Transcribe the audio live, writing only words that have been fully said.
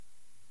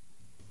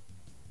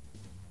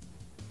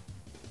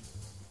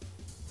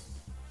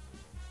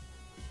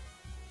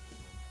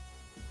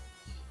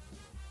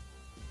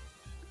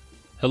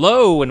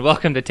Hello and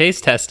welcome to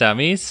Taste Test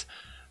Dummies.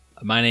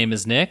 My name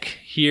is Nick,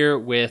 here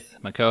with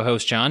my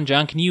co-host John.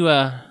 John, can you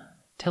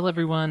tell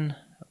everyone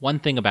one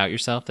thing about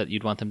yourself that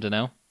you'd want them to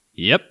know?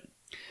 Yep.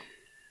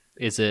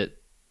 Is it...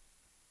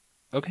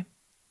 Okay.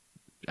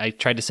 I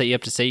tried to set you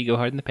up to say you go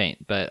hard in the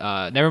paint,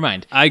 but never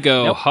mind. I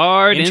go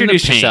hard in the paint.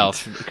 Introduce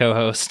yourself,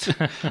 co-host.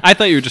 I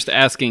thought you were just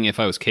asking if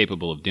I was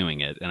capable of doing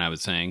it, and I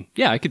was saying,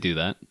 yeah, I could do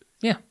that.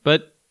 Yeah.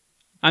 But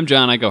I'm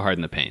John, I go hard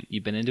in the paint.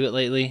 You've been into it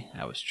lately?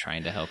 I was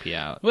trying to help you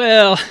out.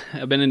 Well,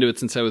 I've been into it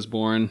since I was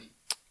born.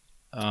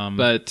 Um,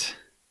 But,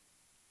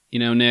 you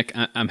know, Nick,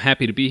 I'm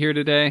happy to be here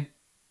today.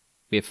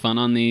 We have fun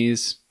on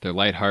these. They're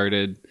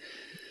lighthearted.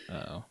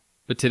 Uh-oh.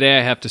 But today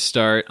I have to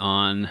start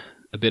on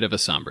a bit of a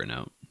somber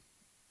note.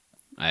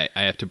 I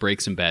have to break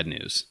some bad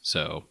news,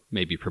 so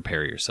maybe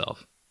prepare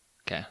yourself.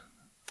 Okay.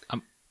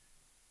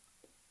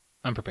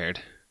 I'm prepared.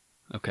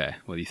 Okay,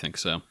 what do you think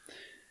so?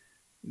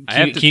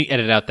 Can you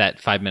edit out that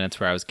 5 minutes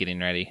where I was getting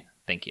ready?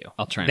 Thank you.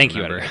 I'll try and Thank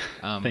remember. you,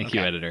 editor. Thank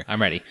you, editor.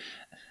 I'm ready.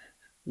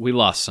 We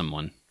lost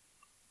someone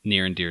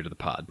near and dear to the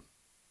pod.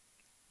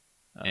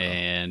 Uh-oh.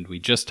 And we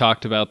just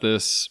talked about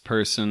this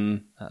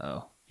person.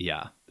 Uh-oh.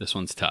 Yeah, this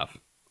one's tough.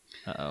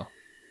 Uh-oh.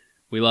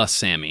 We lost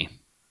Sammy.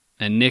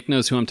 And Nick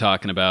knows who I'm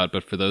talking about,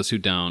 but for those who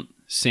don't,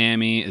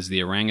 Sammy is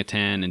the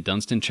orangutan in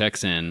Dunstan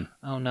Checks In.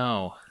 Oh,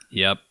 no.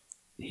 Yep.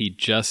 He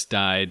just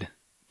died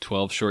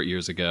 12 short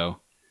years ago.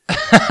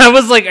 I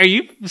was like, are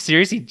you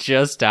serious? He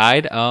just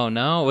died? Oh,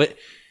 no.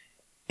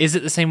 Is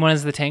it the same one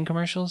as the Tang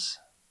commercials?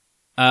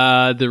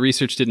 The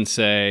research didn't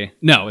say...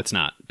 No, it's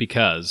not,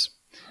 because...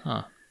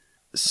 Huh.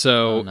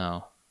 So, Oh,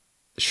 no.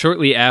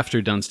 shortly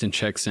after Dunstan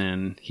Checks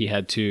In, he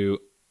had to...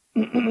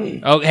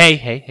 Oh,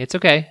 hey, it's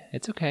okay.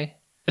 It's okay.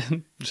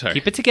 Sorry.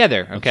 Keep it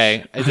together,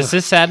 okay? This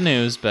is sad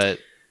news, but...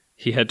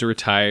 He had to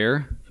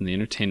retire from the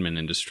entertainment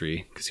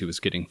industry because he was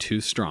getting too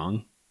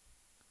strong.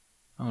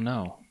 Oh,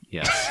 no.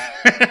 Yes.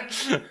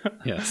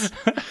 Yes.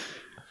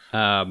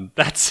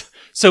 That's...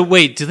 So,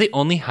 wait, do they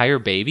only hire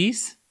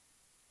babies?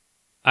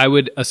 I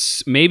would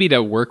maybe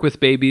to work with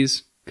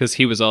babies, because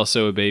he was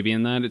also a baby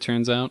in that, it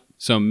turns out.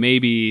 So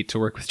maybe to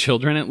work with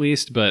children at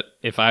least, but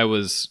if I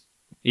was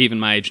even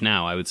my age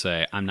now, I would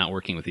say I'm not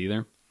working with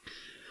either.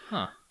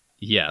 Huh.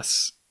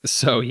 Yes.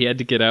 So he had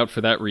to get out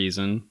for that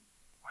reason.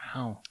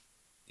 Wow.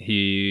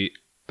 He...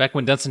 Back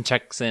when Dunstan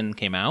Checks In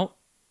came out,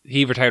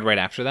 he retired right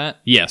after that?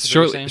 Yes, Is that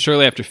what you're saying?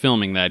 shortly after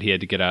filming that, he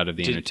had to get out of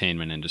the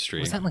entertainment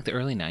industry. Was that in like the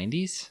early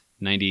 90s?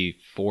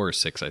 94 or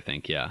 6, I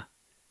think, yeah.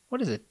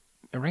 What is it?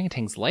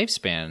 Orangutan's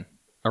lifespan?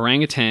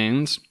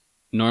 Orangutans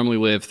normally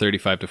live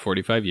 35 to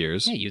 45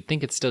 years. Yeah, you'd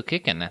think it's still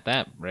kicking at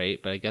that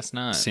rate, but I guess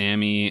not.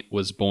 Sammy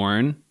was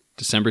born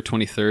December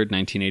 23rd,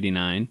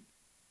 1989,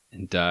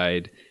 and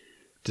died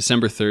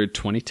December 3rd,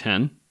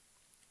 2010.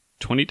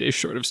 20 days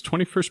short of his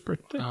 21st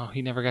birthday. Oh,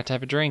 he never got to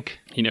have a drink.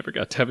 He never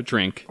got to have a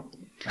drink.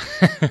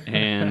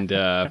 And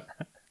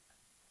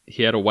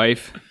he had a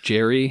wife,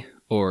 Jerry,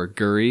 or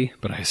Gurry,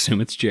 but I assume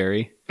it's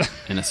Jerry,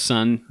 and a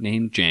son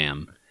named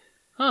Jam.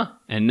 Huh.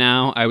 And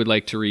now I would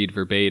like to read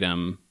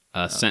verbatim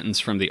a sentence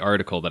from the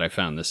article that I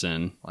found this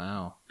in.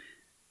 Wow.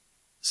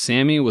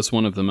 Sammy was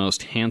one of the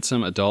most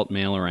handsome adult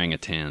male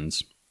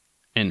orangutans,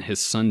 and his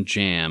son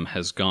Jam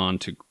has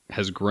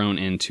grown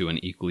into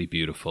an equally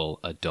beautiful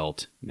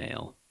adult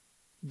male.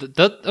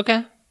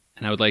 Okay.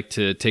 And I would like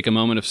to take a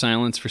moment of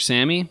silence for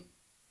Sammy.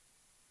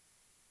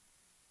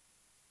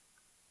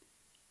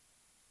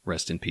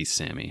 Rest in peace,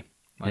 Sammy.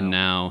 Wow. And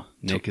now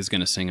Nick is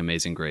going to sing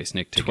Amazing Grace.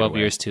 Nick, take it 12 away.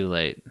 years too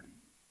late.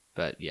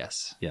 But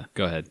yes. Yeah,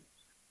 go ahead.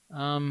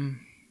 I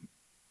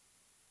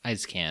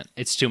just can't.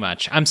 It's too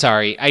much. I'm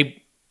sorry. Do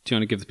you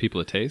want to give the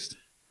people a taste?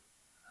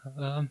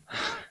 No.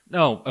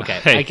 Okay.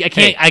 Hey, I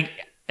can't.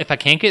 If I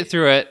can't get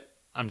through it,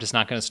 I'm just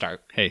not going to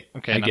start. Hey,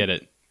 Okay, I no. get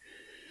it.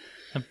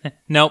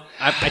 Nope.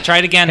 I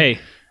tried again. Hey,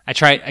 I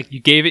tried. you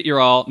gave it your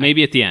all.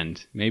 Maybe at the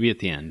end.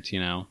 You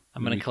know.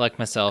 I'm going to collect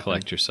myself.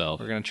 Collect yourself.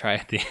 We're going to try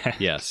at the end.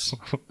 Yes.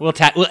 We'll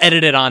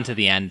edit it on to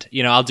the end.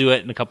 You know, I'll do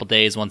it in a couple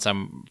days once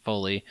I'm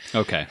fully.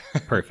 Okay.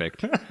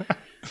 Perfect.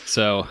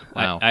 So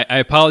Wow. I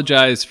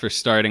apologize for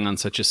starting on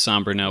such a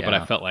somber note, but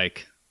Yeah. I felt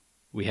like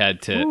we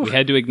had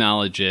to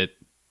acknowledge it.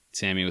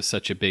 Sammy was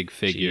such a big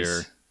figure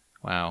Jeez.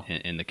 Wow.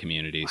 in the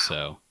community.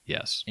 So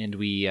yes. And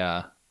we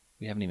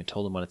haven't even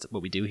told him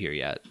what we do here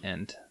yet,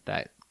 and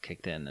that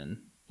kicked in. And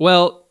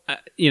Well,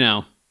 you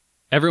know,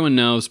 everyone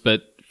knows,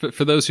 but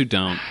for those who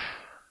don't,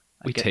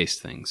 we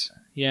taste things.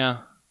 Yeah.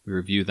 We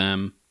review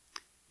them.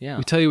 Yeah.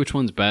 We tell you which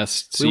one's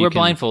best. So We you wear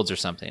can- blindfolds or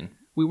something,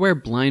 We wear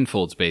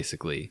blindfolds,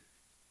 basically.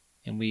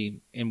 and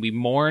we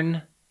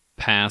mourn.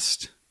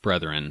 Past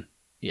brethren.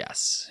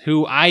 Yes,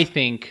 who I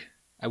think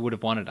I would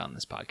have wanted on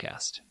this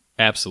podcast.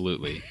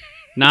 Absolutely.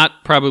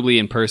 Not probably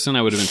in person.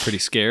 I would have been pretty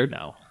scared.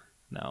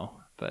 No,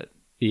 but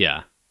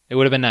Yeah. it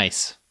would have been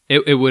nice.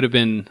 It would have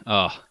been...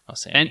 Oh. I'll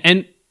say.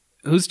 And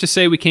who's to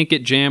say we can't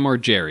get Jam or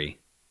Jerry?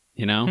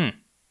 You know?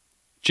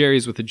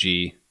 Jerry's with a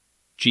G.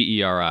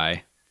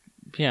 Geri.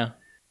 Yeah.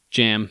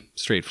 Jam,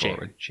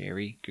 straightforward.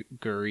 Jerry,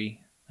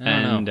 Gurry. I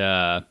don't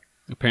know. And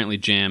apparently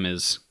Jam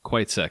is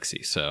quite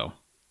sexy, so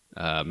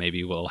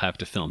Maybe we'll have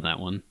to film that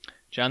one.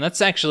 John,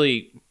 that's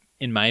actually,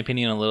 in my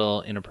opinion, a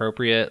little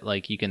inappropriate.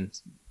 Like, you can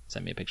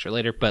send me a picture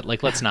later, but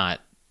like, let's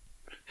not.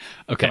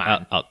 Okay,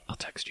 I'll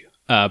text you.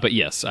 But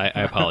yes, I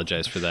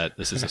apologize for that.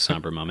 This is a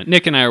somber moment.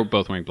 Nick and I are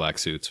both wearing black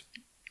suits.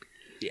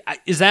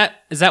 Is that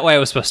why I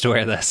was supposed to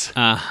wear this?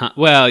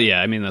 Well,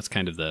 yeah. I mean, that's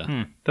kind of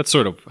that's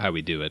sort of how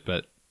we do it.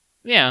 But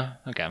yeah,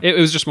 okay. It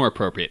was just more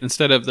appropriate.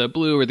 Instead of the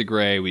blue or the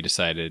gray, we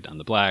decided on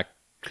the black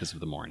because of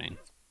the morning.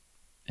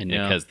 And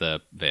Nick has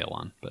the veil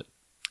on. But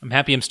I'm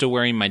happy I'm still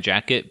wearing my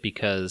jacket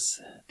because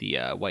the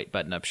white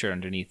button-up shirt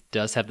underneath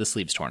does have the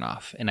sleeves torn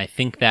off. And I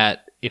think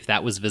that if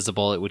that was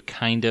visible, it would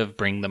kind of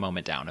bring the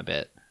moment down a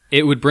bit.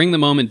 It would bring the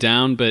moment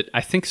down, but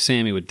I think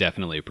Sammy would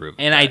definitely approve of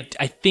and that.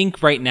 I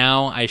think right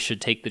now I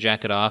should take the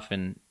jacket off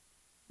and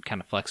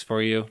kind of flex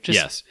for you.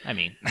 Yes. I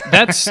mean.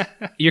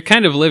 You're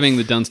kind of living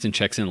the Dunstan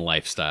Checks In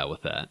lifestyle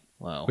with that,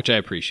 Wow. which I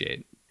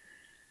appreciate.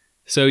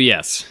 So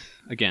yes,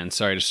 again,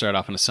 sorry to start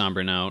off on a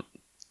somber note,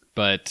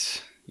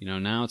 but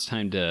now it's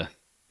time to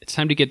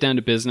get down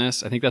to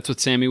business. I think that's what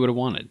Sammy would have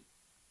wanted.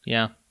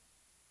 Yeah.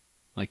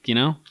 Like,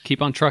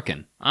 keep on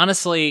trucking.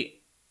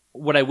 Honestly,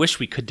 what I wish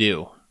we could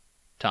do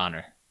to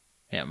honor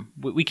him,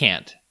 we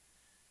can't,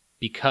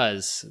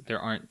 because there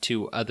aren't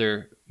 2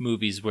 other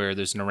movies where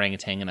there's an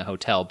orangutan in a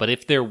hotel. But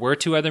if there were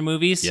 2 other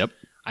movies, yep,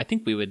 I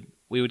think we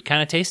would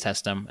kind of taste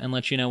test them and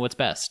let you know what's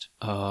best.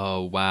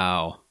 Oh,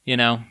 wow.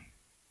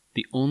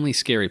 The only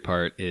scary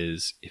part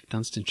is if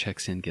Dunstan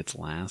Checks In gets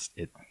last,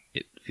 it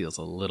feels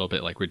a little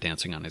bit like we're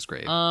dancing on his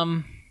grave.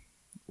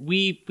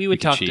 We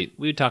would talk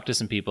to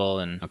some people,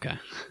 and okay,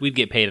 we'd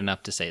get paid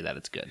enough to say that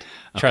it's good.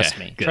 Okay, Trust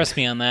me. good. Trust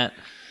me on that.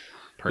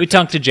 Perfect. We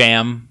talked to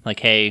Jam, like,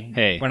 hey,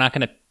 Hey. we're not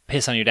going to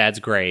piss on your dad's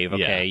grave,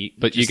 okay? Yeah,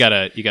 but you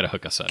gotta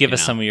hook us up. give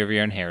us some of your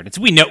inheritance.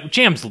 We know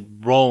Jam's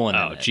rolling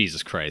in Oh, it.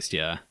 Jesus Christ,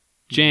 yeah.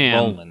 Jam.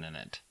 Rolling in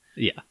it.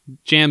 Yeah.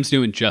 Jam's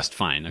doing just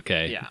fine,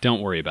 okay? Yeah.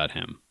 Don't worry about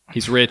him.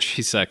 He's rich,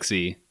 he's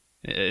sexy.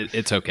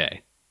 It's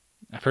okay.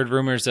 I've heard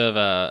rumors of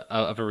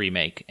a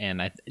remake,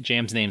 and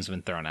Jam's name's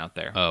been thrown out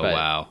there. Oh,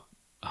 wow.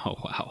 Oh,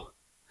 wow.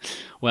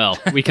 Well,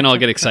 we can all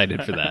get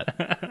excited for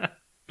that.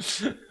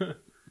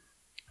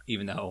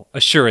 Even though,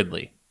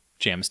 assuredly,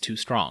 Jam's too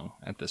strong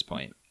at this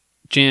point.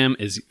 Jam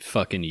is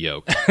fucking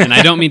yoked. And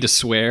I don't mean to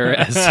swear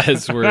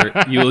as we're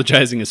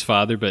eulogizing his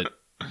father, but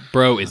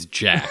bro is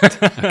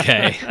jacked,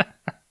 okay?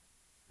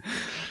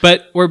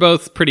 But we're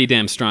both pretty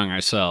damn strong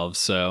ourselves,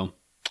 so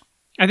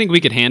I think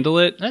we could handle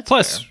it. That's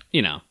Plus,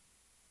 fair.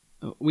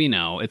 We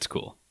know it's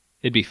cool.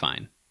 It'd be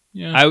fine.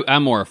 Yeah.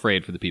 I'm more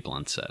afraid for the people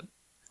on set.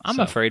 I'm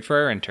afraid for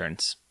our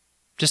interns.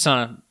 Just on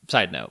a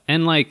side note.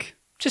 And like,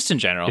 Just in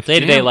general. If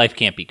Day-to-day Jam- life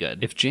can't be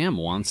good. if Jam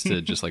wants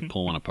to just like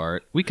pull one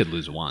apart, we could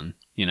lose one,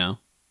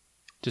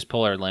 Just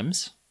pull our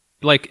limbs.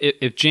 Like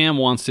if Jam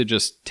wants to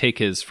just take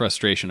his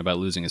frustration about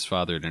losing his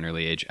father at an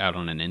early age out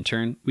on an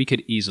intern, we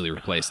could easily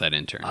replace that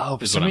intern. Oh,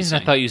 for is some what I'm reason I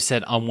saying. thought you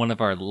said on one of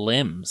our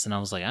limbs. And I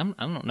was like, I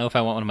don't know if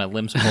I want one of my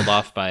limbs pulled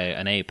off by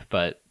an ape,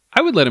 but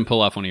I would let him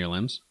pull off one of your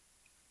limbs.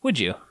 would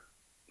you?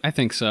 I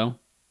think so.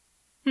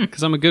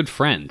 Because I'm a good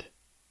friend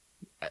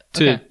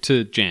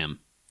to Jam.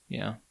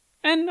 Yeah.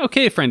 And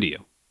okay, friend to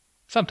you.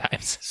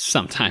 Sometimes.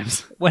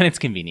 Sometimes. When it's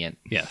convenient.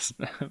 Yes.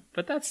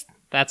 But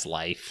that's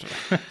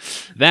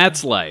life.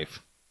 That's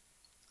life.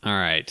 All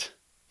right.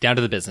 Down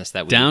to the business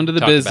that we Down to the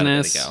talked about a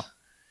bit business. ago.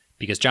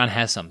 Because John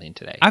has something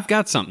today. I've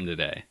got something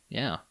today.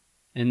 Yeah.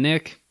 And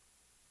Nick,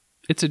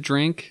 it's a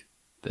drink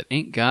that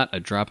ain't got a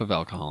drop of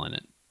alcohol in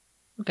it.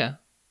 Okay.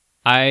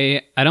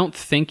 I don't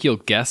think you'll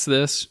guess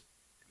this,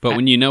 but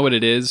when you know what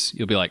it is,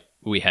 you'll be like,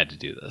 we had to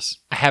do this.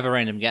 I have a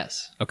random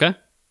guess. Okay?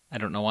 I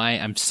don't know why.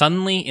 I'm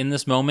suddenly, in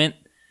this moment,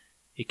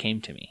 it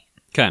came to me.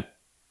 Okay.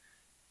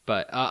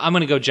 But I'm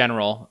going to go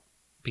general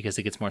because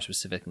it gets more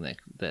specific than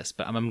this.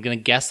 But I'm going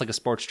to guess like a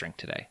sports drink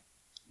today.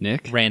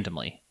 Nick,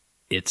 Randomly.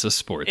 it's a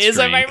sports Is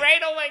drink. am I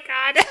right? Oh my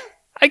God.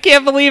 I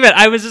can't believe it.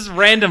 I was just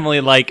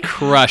randomly like,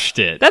 Crushed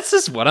it. that's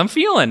just what I'm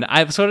feeling.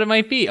 That's what it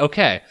might be.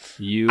 Okay.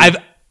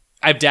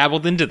 I've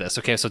dabbled into this.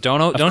 Okay, so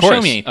don't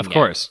show me anything. Of yet.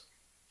 course.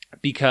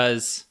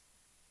 Because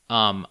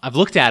I've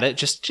looked at it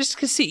just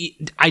to see.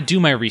 I do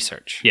my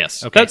research.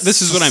 Yes. Okay.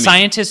 This is what I mean.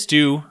 Scientists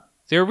do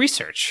their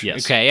research.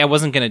 Yes. Okay. I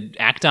wasn't going to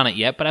act on it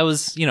yet, but I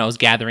was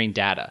gathering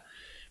data.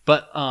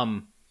 But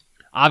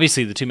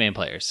obviously the two main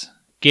players,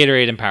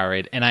 Gatorade and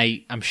Powerade, and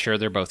I'm sure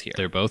they're both here.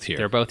 They're both here.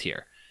 They're both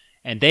here.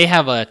 And they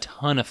have a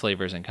ton of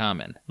flavors in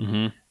common.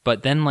 Mm-hmm.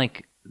 But then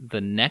like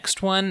the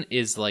next one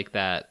is like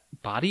that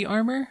body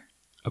armor.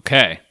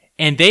 Okay.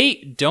 And they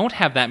don't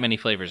have that many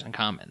flavors in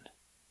common.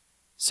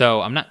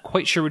 So I'm not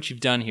quite sure what you've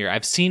done here.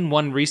 I've seen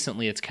one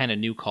recently. It's kind of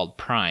new called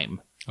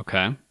Prime.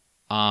 Okay.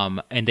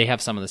 And they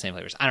have some of the same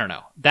flavors. I don't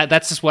know.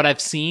 That's just what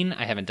I've seen.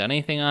 I haven't done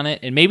anything on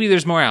it. And maybe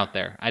there's more out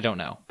there. I don't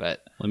know.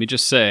 But Let me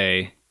just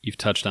say, you've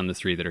touched on the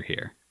three that are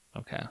here.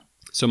 okay.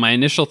 So my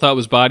initial thought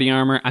was body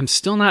armor. I'm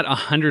still not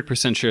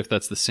 100% sure if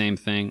that's the same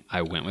thing.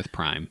 I went with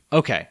Prime.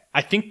 Okay.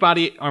 I think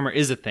body armor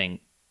is a thing.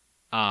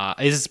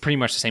 Is pretty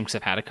much the same because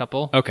I've had a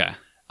couple. Okay.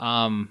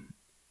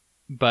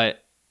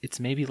 But it's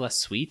maybe less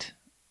sweet.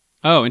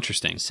 Oh,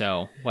 interesting.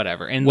 So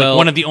whatever. And Well-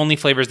 one of the only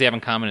flavors they have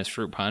in common is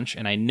fruit punch.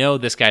 And I know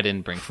this guy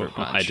didn't bring fruit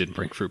punch. I didn't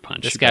bring fruit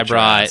punch. This You guy bet your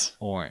brought ass.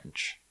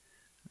 orange,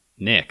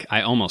 Nick.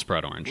 I almost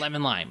brought orange.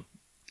 lemon lime.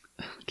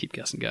 Keep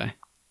guessing, guy.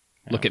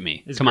 Look at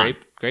me. Is Come grape?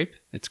 on. Grape.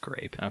 It's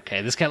grape.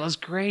 Okay, this guy loves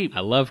grape.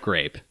 I love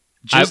grape.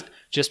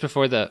 Just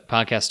before the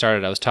podcast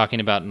started, I was talking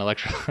about an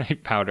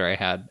electrolyte powder I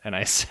had, and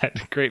I said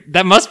grape.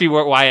 That must be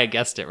why I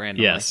guessed it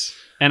randomly. Yes.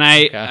 And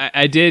I Okay.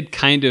 I did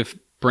kind of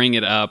bring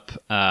it up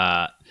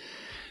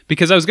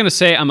because I was going to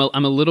say I'm a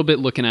little bit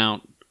looking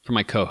out for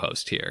my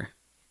co-host here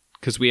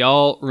because we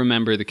all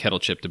remember the kettle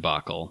chip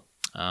debacle.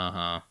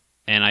 Uh-huh.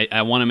 And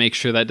I want to make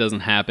sure that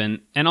doesn't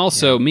happen. And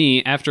also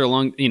me, after a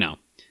long,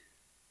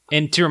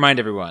 And to remind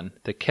everyone,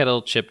 the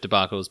kettle chip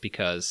debacle is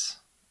because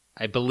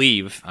I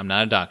believe, I'm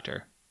not a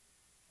doctor,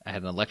 I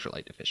had an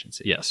electrolyte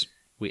deficiency. yes.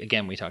 We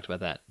talked about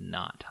that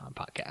not on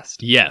podcast.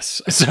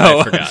 Yes. So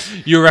I forgot.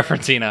 You're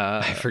referencing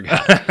I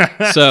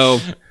forgot. So,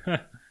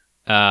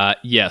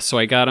 so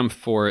I got him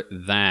for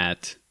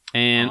that.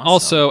 And Awesome.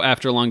 also,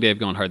 after a long day of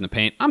going hard in the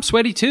paint, I'm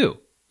sweaty too.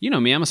 You know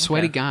me, I'm a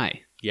sweaty Okay.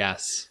 guy.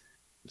 Yes.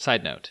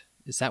 Side note,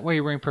 is that why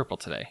you're wearing purple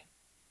today?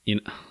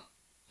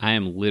 I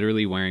am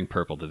literally wearing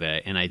purple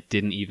today, and I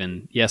didn't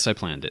even... Yes, I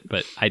planned it,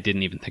 but I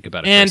didn't even think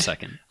about it And- for a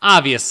second.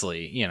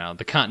 Obviously,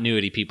 the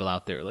continuity people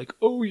out there are like,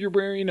 oh, you're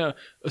wearing a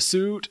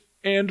suit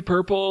and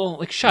purple.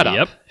 Like, shut up.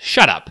 Yep.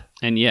 Shut up.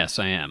 And yes,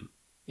 I am.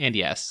 And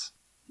yes.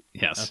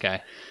 Yes.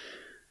 Okay.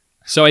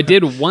 So I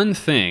did one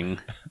thing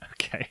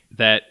Okay.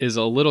 that is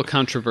a little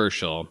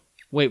controversial.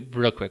 Wait,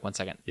 real quick, 1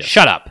 second. Yes.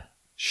 Shut up.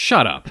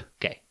 Shut up.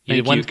 Okay. Thank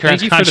did one you.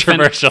 Thank you for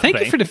controversial Thank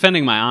thing. you for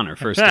defending my honor,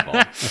 first of all.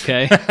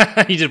 Okay.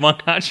 You did one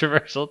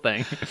controversial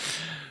thing.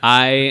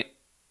 I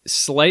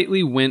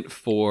slightly went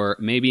for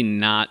maybe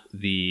not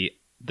the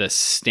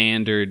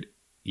standard,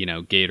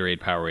 Gatorade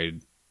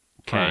Powerade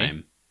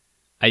Prime.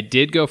 I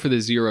did go for the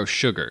zero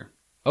sugar.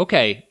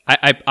 Okay.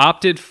 I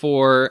opted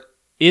for...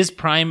 Is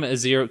Prime a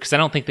zero? Because I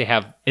don't think they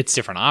have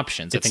different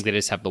options. I think they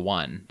just have the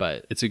one.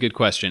 But It's a good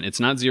question. It's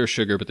not zero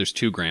sugar, but there's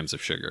 2 grams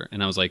of sugar.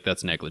 And I was like,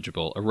 that's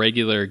negligible. A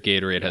regular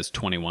Gatorade has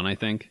 21, I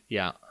think.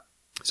 yeah.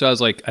 So I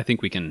was like, I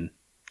think we can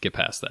get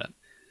past that.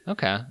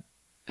 Okay.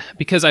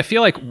 Because I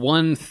feel like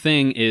one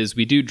thing is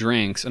we do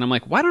drinks, and I'm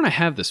like, why don't I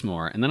have this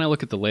more? And then I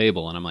look at the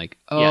label, and I'm like,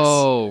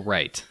 oh,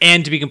 right.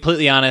 And to be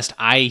completely honest,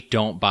 I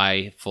don't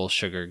buy full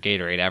sugar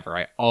Gatorade ever.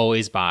 I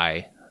always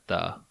buy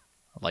the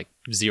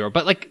zero.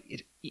 But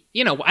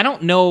I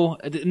don't know.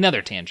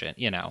 Another tangent.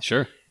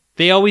 Sure.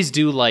 They always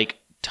do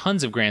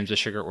tons of grams of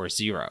sugar or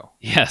zero.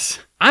 Yes.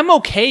 I'm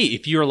okay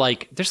if you're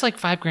there's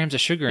 5 grams of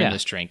sugar Yeah. in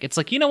this drink. It's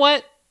you know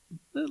what?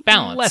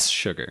 Balance. Less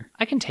sugar.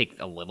 I can take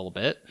a little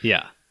bit,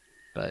 Yeah.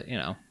 but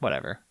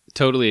whatever.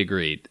 Totally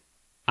agreed.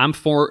 I'm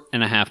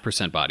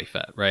 4.5% body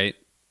fat, right?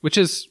 Which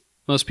is,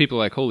 most people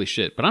are like, holy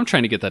shit. But I'm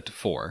trying to get that to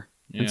 4.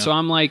 Yeah. And so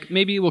I'm like,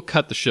 maybe we'll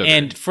cut the sugar.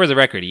 And for the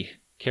record, he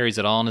carries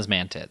it all in his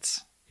man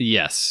tits.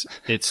 yes,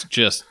 it's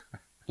just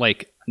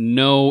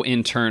no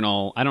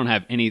internal. I don't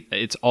have any.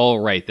 It's all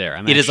right there.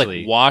 It is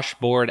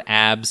washboard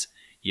abs.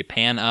 You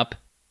pan up,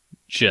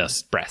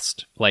 just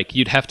breast.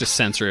 you'd have to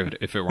censor it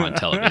if it were on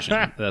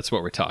television. That's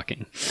what we're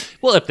talking.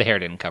 Well, if the hair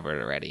didn't cover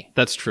it already.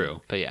 That's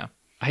true. But yeah.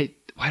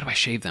 Why do I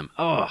shave them?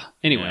 Oh,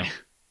 anyway. Yeah.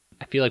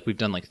 I feel like we've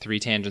done 3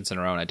 tangents in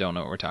a row and I don't know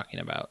what we're talking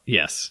about.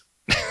 Yes.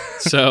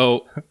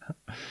 So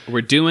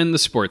we're doing the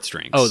sports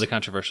drinks. Oh, the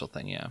controversial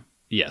thing, yeah.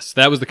 Yes,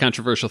 that was the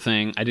controversial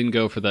thing. I didn't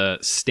go for the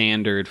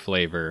standard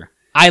flavor.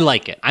 I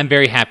like it. I'm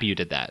very happy you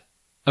did that.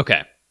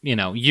 Okay.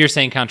 You're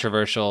saying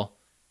controversial.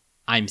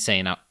 I'm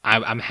saying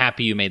I'm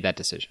happy you made that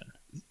decision.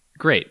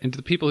 Great. And to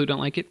the people who don't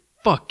like it,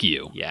 fuck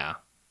you. Yeah.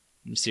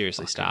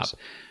 Seriously, stop.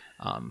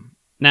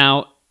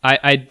 Now,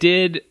 I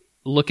did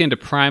look into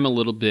Prime a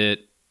little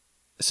bit.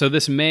 So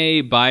this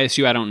may bias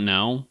you. I don't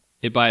know.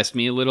 It biased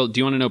me a little. Do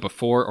you want to know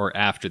before or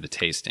after the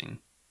tasting?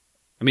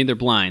 I mean, they're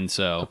blind, A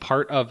so...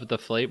 part of the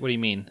flavor? What do you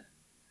mean?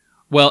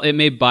 Well, it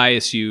may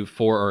bias you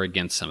for or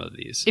against some of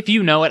these. If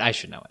you know it, I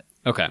should know it.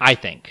 Okay. I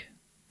think.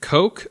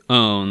 Coke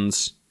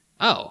owns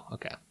Oh,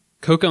 okay.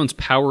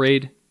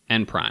 Powerade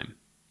and Prime.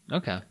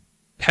 Okay.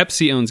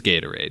 Pepsi owns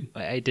Gatorade.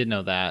 I did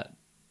know that.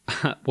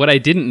 What I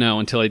didn't know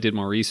until I did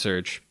more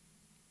research,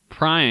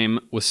 Prime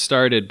was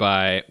started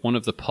by one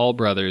of the Paul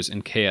brothers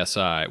in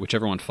KSI,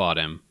 whichever one fought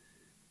him.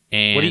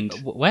 And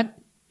What?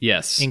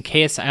 yes, In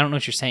KS, I don't know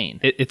what you're saying.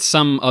 it's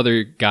some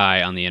other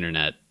guy on the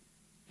internet,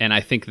 and I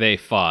think they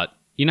fought.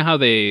 You know how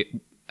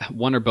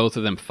one or both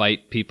of them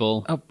fight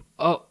people?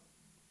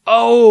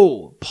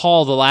 Oh,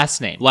 Paul, the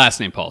last name. Last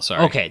name Paul,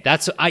 sorry. Okay,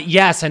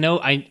 yes, I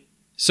know.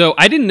 So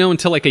I didn't know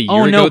until a year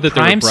Oh ago no, that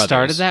Prime they were brothers.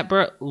 started that,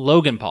 bro.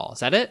 Logan Paul, is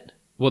that it?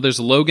 Well, there's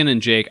Logan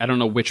and Jake. I don't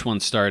know which one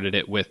started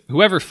it with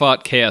whoever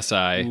fought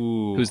KSI.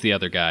 Ooh. Who's the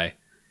other guy?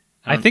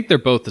 I think they're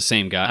both the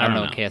same guy. I don't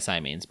know what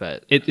KSI means,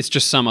 but It's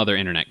just some other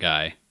internet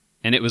guy,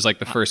 and it was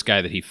the first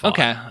guy that he fought.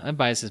 okay, that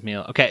biases me.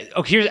 Okay,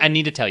 here's I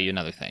need to tell you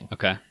another thing.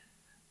 Okay.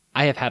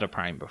 I have had a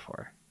Prime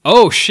before.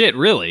 Oh shit!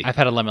 Really? I've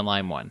had a lemon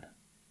lime one.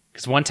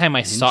 Because one time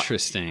I saw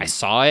Interesting.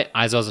 it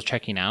as I was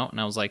checking out,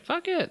 and I was like,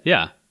 "Fuck it."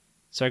 Yeah.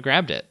 So I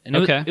grabbed it. And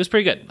Okay. it was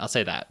pretty good. I'll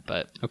say that.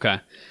 But Okay.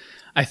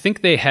 I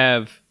think they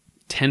have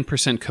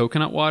 10%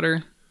 coconut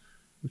water,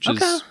 which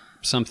Okay. is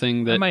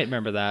something I that... might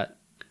remember that.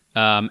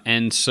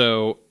 And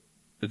so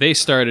they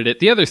started it.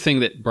 The other thing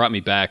that brought me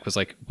back was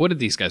like, what did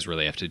these guys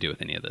really have to do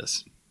with any of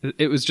this?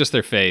 It was just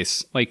their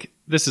face. Like,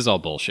 this is all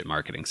bullshit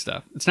marketing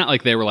stuff. It's not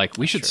like they were like,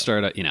 we should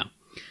start a,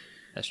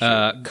 That's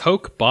true.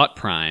 Coke bought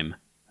Prime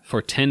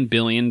for $10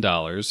 billion.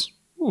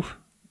 Oof.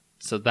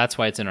 So that's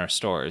why it's in our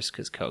stores,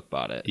 because Coke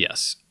bought it.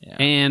 Yes. Yeah.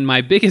 And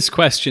my biggest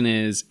question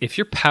is, if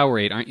you're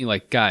Powerade, aren't you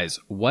like, guys,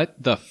 what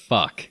the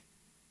fuck?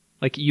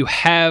 Like, you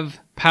have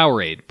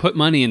Powerade. Put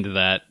money into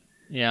that.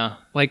 Yeah.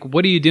 Like,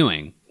 what are you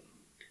doing?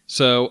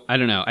 So, I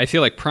don't know. I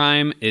feel like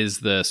Prime is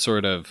the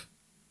sort of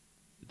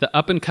the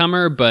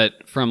up-and-comer,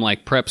 but from,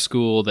 like, prep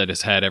school that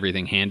has had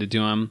everything handed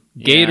to him.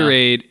 Yeah.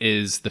 Gatorade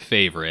is the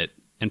favorite,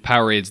 and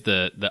Powerade's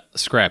the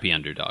scrappy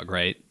underdog,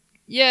 right?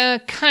 Yeah,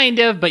 kind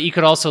of. But you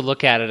could also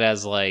look at it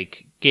as,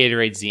 like,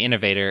 Gatorade's the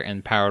innovator,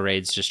 and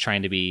Powerade's just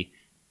trying to be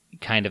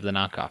kind of the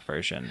knockoff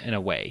version, in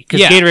a way. Because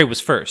Yeah. Gatorade was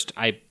first,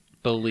 I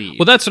believe.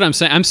 Well, that's what I'm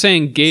saying. I'm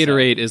saying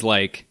Gatorade is,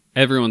 like,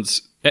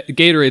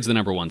 Gatorade's the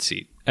number one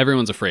seed.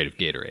 Everyone's afraid of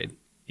Gatorade.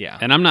 Yeah.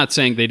 And I'm not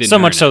saying they didn't So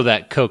earn much it. so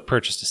that Coke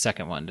purchased a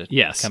second one to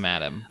Yes. come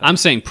at him. I'm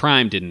saying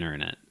Prime didn't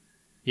earn it.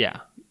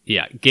 Yeah.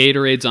 Yeah,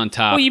 Gatorade's on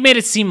top. Well, you made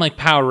it seem like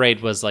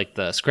Powerade was like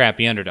the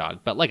scrappy underdog,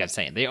 but like I'm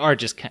saying, they are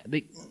just I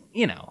mean,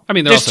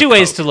 they're there's also two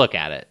ways Coke. to look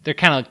at it. They're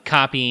kind of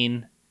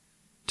copying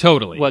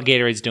Totally. what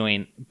Gatorade's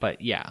doing,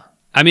 but yeah,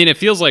 I mean, it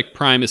feels like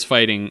Prime is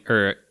fighting,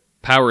 or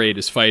Powerade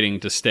is fighting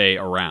to stay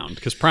around,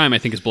 because Prime, I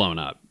think, is blown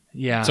up.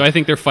 yeah, So I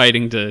think they're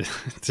fighting to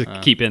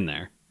keep in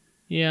there.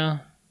 yeah.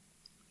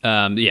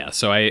 Yeah,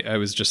 so I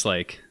was just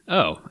like,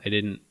 oh, I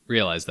didn't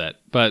realize that.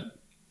 But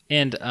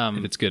And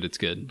if it's good, it's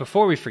good.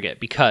 before we forget,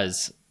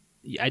 because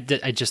I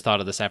just thought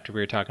of this after we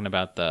were talking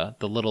about the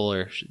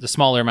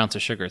smaller amounts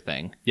of sugar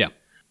thing. Yeah.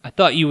 I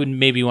thought you would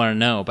maybe want to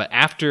know, but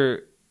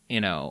after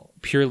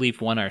Pure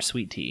Leaf won our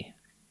sweet tea,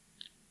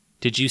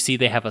 did you see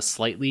they have a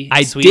slightly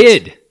I sweet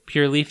did.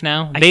 Pure Leaf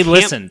now? I They can't-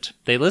 listened.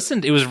 They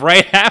listened. It was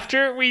right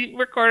after we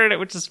recorded it,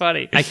 which is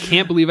funny. I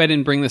can't believe I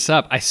didn't bring this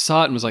up. I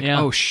saw it and was like,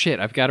 Yeah. oh shit,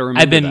 I've got to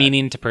remember I've been that.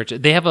 meaning to purchase.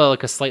 They have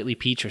a slightly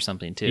peach or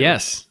something too.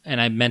 Yes. And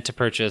I meant to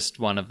purchase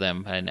one of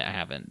them, and I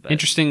haven't. But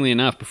Interestingly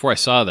enough, before I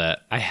saw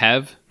that, I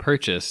have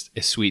purchased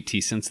a sweet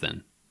tea since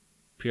then.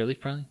 Pure Leaf,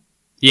 probably.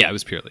 Yeah, it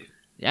was Pure Leaf.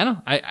 Yeah, I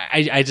know.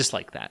 I just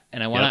like that,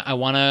 and Yep. I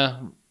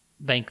wanna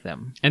thank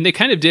them. And they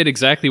kind of did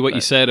exactly what you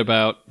But- said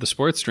about the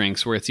sports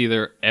drinks, where it's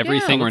either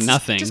everything Yeah, or let's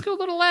nothing. Just go a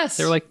little less.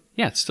 They were like,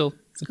 yeah, it's still.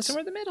 let's go somewhere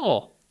in the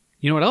middle.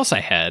 You know what else I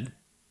had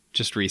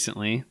just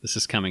recently? This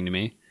is coming to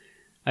me.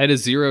 I had a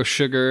 0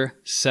 sugar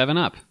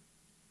 7-Up.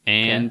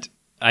 And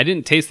I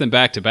didn't taste them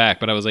back to back,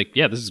 but I was like,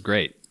 yeah, this is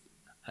great.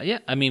 Yeah,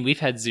 I mean, we've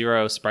had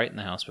zero Sprite in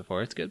the house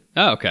before. It's good.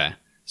 Oh, okay.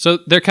 So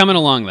they're coming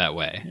along that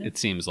way, it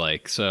seems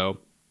like. So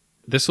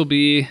this will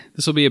be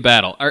a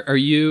battle. Are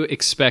you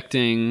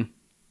expecting...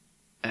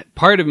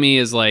 Part of me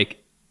is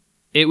like,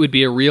 it would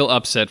be a real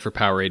upset for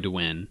Powerade to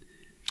win.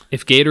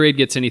 If Gatorade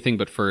gets anything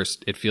but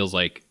first, it feels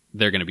like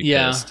they're going to be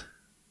Yeah. pissed.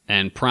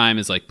 And Prime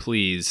is like,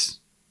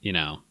 please,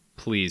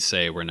 please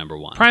say we're number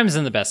one. Prime's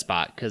in the best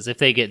spot because if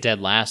they get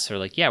dead last, they're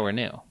like, yeah, we're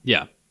new.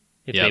 Yeah.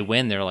 If Yep. they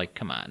win, they're like,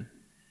 come on,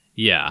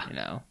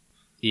 Yeah. .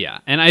 Yeah.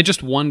 And I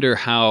just wonder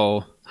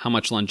how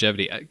much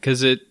longevity,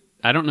 because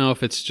I don't know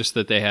if it's just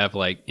that they have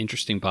like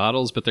interesting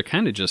bottles, but they're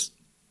kind of just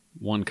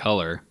one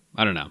color.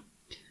 I don't know.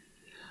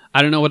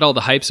 I don't know what all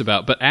the hype's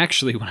about, but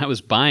actually when I was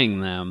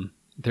buying them,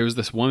 there was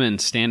this woman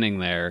standing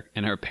there,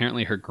 and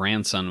apparently her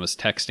grandson was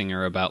texting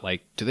her about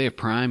like, do they have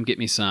Prime? Get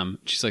me some.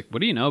 She's like,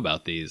 what do you know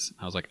about these?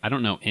 I was like, I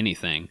don't know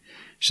anything.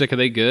 She's like, are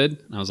they good?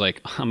 And I was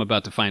like, I'm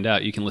about to find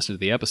out. You can listen to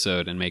the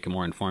episode and make a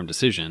more informed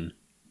decision.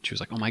 She was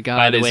like, oh my God,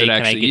 By the is way, it can I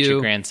actually get you?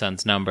 your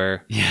grandson's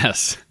number?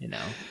 Yes.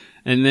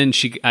 And then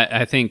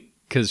I think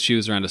because she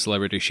was around a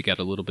celebrity, she got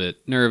a little bit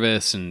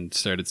nervous and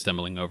started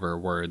stumbling over her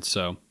words.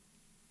 So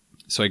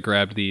I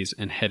grabbed these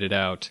and headed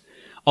out.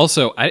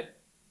 Also, I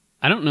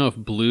don't know if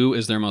blue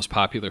is their most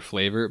popular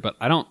flavor, but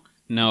I don't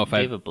know if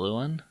They have a blue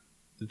one?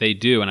 they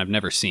do, and I've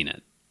never seen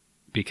it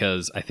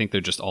because I think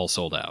they're just all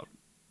sold out.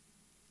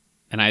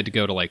 And I had to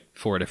go to like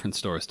 4 different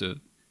stores to.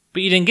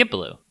 But you didn't get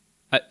blue.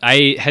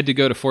 I had to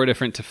go to 4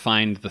 different to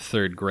find the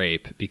third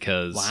grape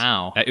because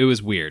Wow. it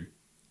was weird.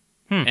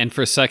 Hmm. And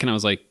for a second, I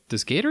was like,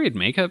 "Does Gatorade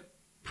make a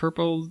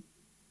purple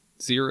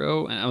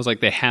 0?" And I was like,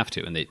 "They have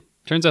to," and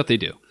turns out they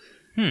do.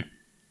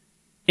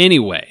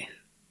 Anyway,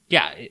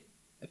 Yeah, it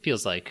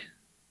feels like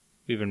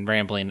we've been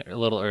rambling a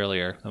little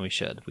earlier than we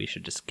should. We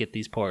should just get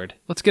these poured,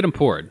 let's get them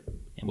poured.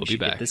 and We'll we should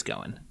be back. get this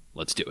going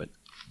Let's do it.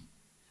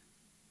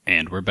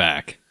 And we're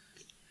back.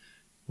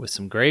 with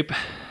some grape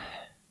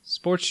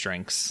sports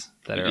drinks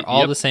that are all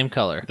Yep. the same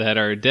color. That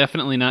are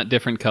definitely not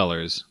different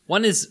colors.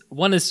 One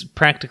is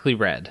practically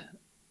red.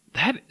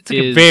 That It's like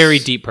a is- very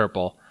deep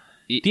purple.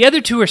 Y- The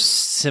other two are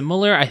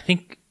similar. I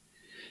think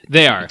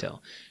They I are. can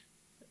tell.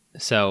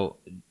 So,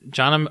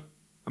 John,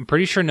 I'm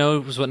pretty sure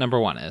knows what number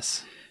 1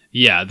 is.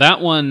 Yeah, that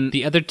one.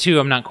 The other two,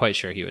 I'm not quite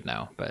sure he would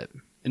know, but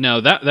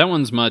No, that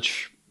one's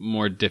much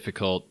more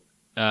difficult.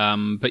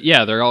 But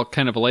yeah, they're all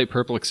kind of a light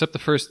purple, except the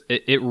first.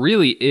 It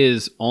really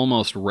is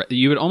almost.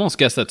 You would almost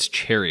guess that's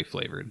cherry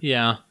flavored.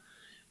 Yeah.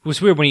 It was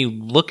weird when you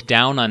look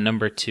down on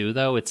number 2,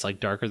 though. It's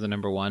like darker than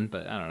number 1,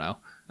 but I don't know.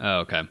 Oh,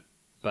 okay.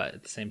 But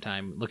at the same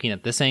time, looking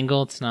at this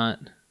angle, it's not.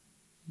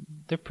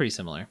 They're pretty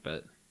similar,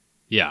 but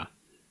Yeah.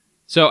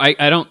 So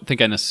I don't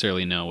think I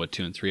necessarily know what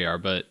 2 and 3 are,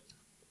 but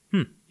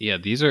yeah,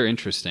 these are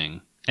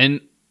interesting.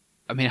 And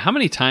I mean, how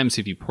many times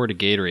have you poured a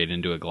Gatorade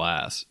into a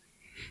glass?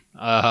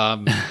 I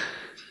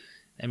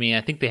mean,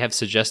 I think they have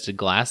suggested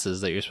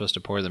glasses that you're supposed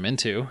to pour them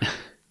into.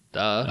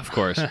 Duh. Of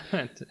course.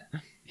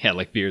 Yeah,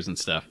 like beers and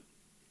stuff.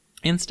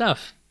 And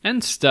stuff.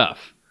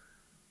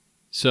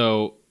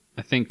 So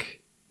I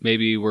think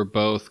maybe we're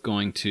both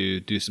going to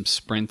do some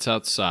sprints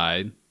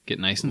outside, get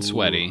nice and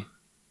sweaty,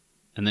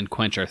 and then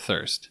quench our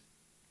thirst.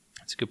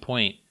 That's a good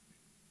point.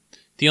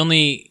 The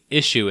only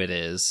issue it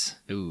is,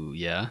 Ooh,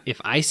 yeah.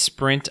 if I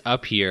sprint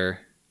up here,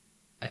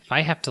 if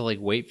I have to like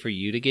wait for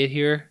you to get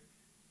here,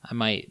 I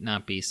might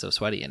not be so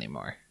sweaty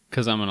anymore.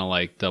 Because I'm going to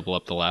like double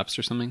up the laps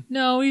or something?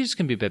 No, you're just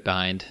going to be a bit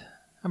behind.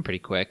 I'm pretty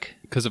quick.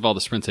 Because of all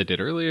the sprints I did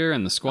earlier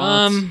and the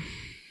squats?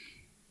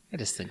 I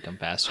just think I'm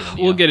faster than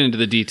you. We'll get into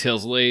the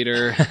details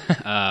later.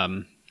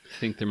 I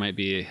think there might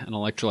be an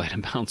electrolyte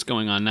imbalance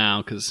going on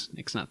now because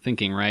Nick's not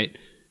thinking right.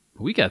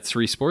 But we got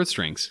 3 sports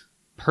drinks.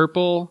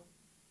 Purple,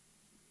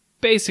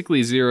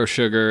 basically 0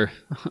 sugar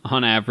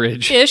on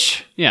average.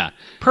 Ish. Yeah.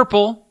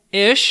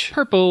 Purple-ish.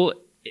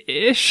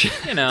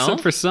 Purple-ish. You know.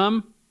 Except for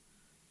some.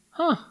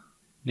 Huh.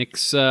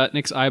 Nick's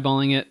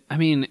eyeballing it. I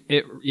mean,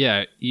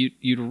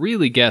 you'd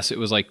really guess it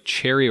was like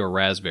cherry or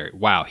raspberry.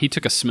 Wow, he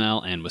took a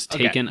smell and was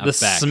taken aback. The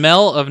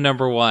smell of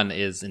number 1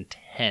 is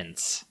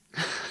intense.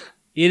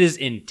 It is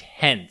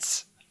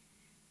intense.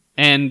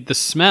 And the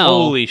smell...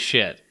 Holy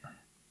shit.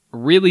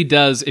 Really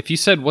does... If you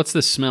said, what's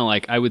the smell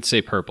like, I would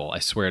say purple. I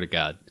swear to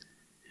God.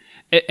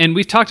 And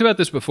we've talked about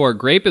this before.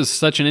 Grape is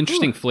such an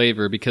interesting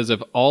flavor because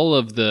of all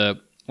of the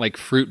like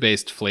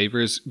fruit-based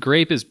flavors.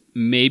 Grape is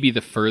maybe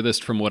the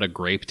furthest from what a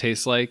grape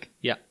tastes like.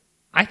 Yeah.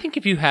 I think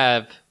if you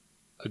have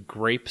a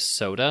grape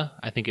soda,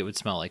 I think it would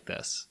smell like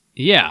this.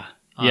 Yeah.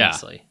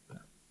 Honestly. Yeah.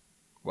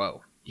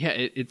 Whoa. Yeah,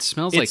 it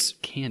smells like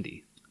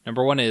candy.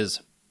 Number 1 it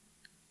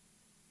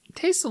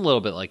tastes a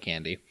little bit like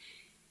candy.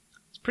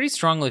 It's pretty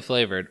strongly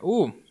flavored.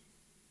 Ooh.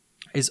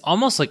 It's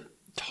almost like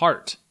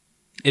tart.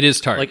 It is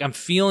tart. Like I'm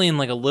feeling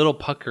like a little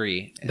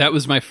puckery. That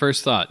was my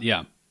first thought,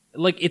 yeah.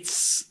 Like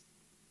it's...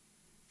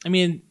 I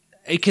mean,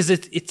 because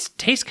it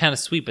tastes kind of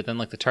sweet, but then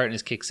like the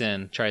tartness kicks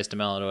in, tries to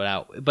mellow it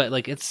out. But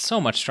like it's so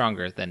much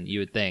stronger than you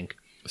would think.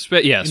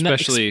 Yeah,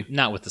 especially...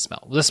 Not with the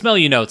smell. The smell,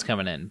 you know it's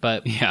coming in.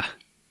 But yeah,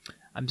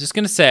 I'm just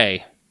going to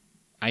say,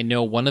 I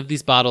know one of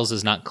these bottles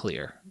is not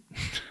clear.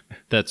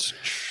 I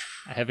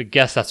have a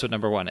guess that's what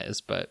number 1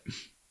 is, but...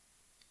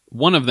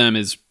 One of them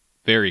is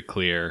very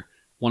clear.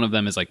 One of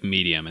them is like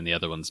medium, and the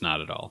other one's not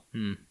at all.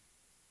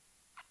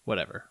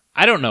 Whatever.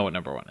 I don't know what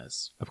number 1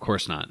 is. Of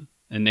course not.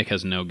 And Nick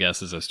has no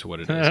guesses as to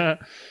what it is.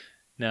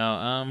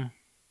 No,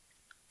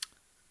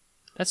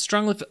 that's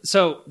strongly...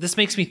 So this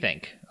makes me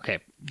think, okay,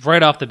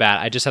 right off the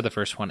bat, I just had the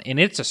first one, and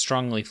it's a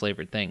strongly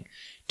flavored thing.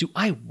 Do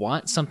I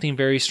want something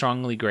very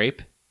strongly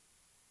grape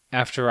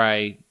after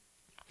I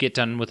get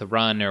done with a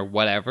run or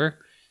whatever?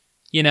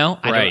 You know?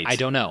 Right. I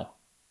don't know.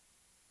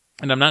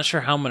 And I'm not sure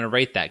how I'm going to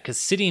rate that, because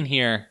sitting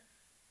here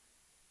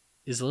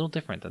is a little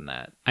different than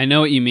that. I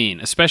know what you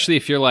mean, especially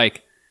if you're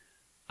like,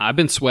 I've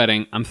been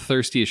sweating, I'm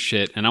thirsty as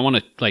shit, and I want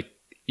to, like,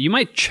 you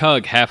might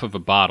chug half of a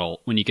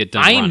bottle when you get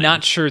done running. I'm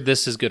not sure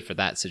this is good for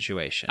that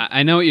situation.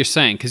 I know what you're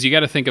saying, because you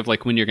got to think of,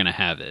 like, when you're going to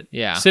have it.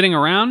 Yeah. Sitting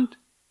around,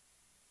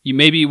 you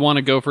maybe want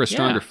to go for a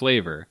stronger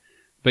flavor.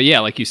 But yeah,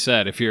 like you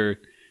said, if you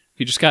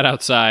just got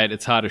outside,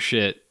 it's hot as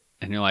shit,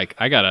 and you're like,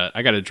 I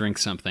gotta drink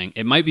something,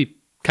 it might be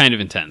kind of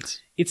intense.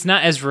 It's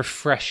not as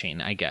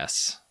refreshing, I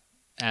guess,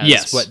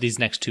 as what these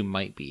next 2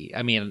 might be.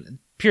 I mean,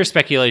 pure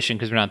speculation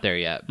because we're not there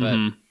yet, but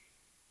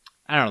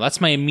I don't know.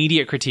 That's my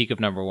immediate critique of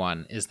number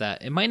 1 is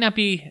that it might not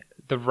be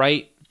the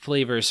right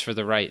flavors for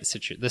the right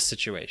this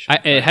situation.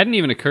 It hadn't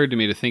even occurred to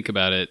me to think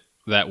about it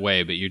that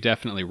way, but you're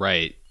definitely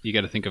right. You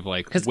got to think of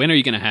like, when are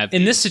you going to have these?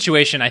 In this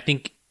situation, I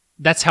think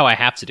that's how I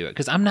have to do it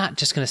because I'm not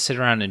just going to sit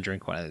around and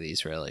drink one of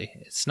these, really.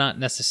 It's not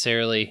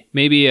necessarily...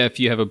 Maybe if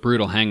you have a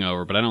brutal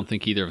hangover, but I don't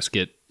think either of us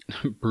get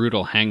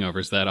brutal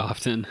hangovers that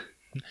often.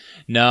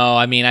 No,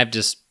 I mean, I've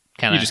just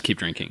kind of... You just keep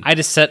drinking. I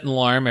just set an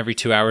alarm every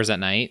 2 hours at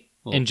night.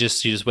 And you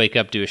just wake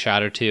up, do a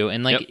shot or 2,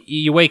 and like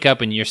you wake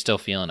up and you're still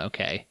feeling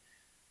okay.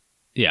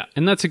 Yeah,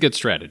 and that's a good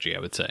strategy, I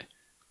would say.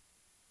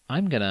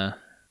 I'm gonna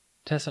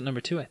test out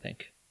number 2, I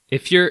think.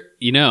 If you're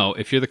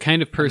the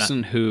kind of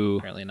person who...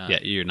 Apparently not. Yeah,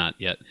 you're not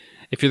yet.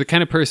 If you're the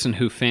kind of person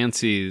who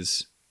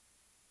fancies,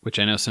 which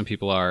I know some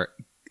people are,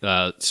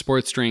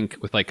 sports drink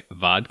with like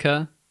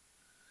vodka,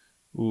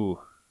 ooh,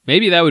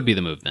 maybe that would be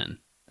the move then.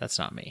 That's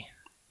not me.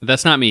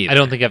 That's not me either. I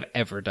don't think I've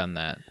ever done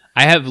that.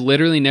 I have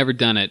literally never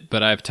done it,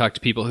 but I've talked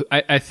to people who...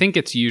 I think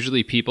it's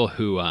usually people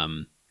who...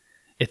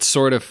 it's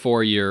sort of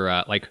for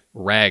your like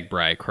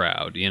ragbri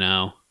crowd, you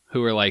know?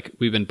 who are like,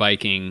 we've been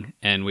biking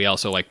and we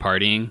also like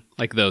partying,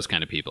 like those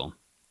kind of people.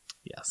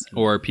 Yes.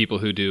 Or people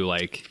who do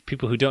like...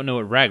 People who don't know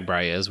what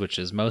RAGBRAI is, which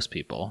is most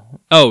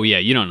people. Oh, yeah,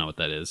 you don't know what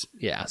that is.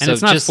 Yeah. And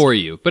it's not for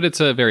you, but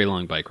it's a very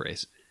long bike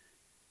race.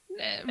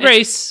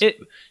 Race.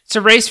 It's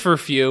a race for a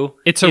few.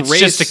 It's race,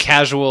 just a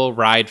casual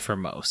ride for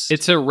most.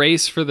 It's a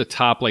race for the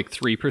top like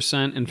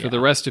 3%, and for the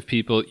rest of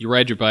people, you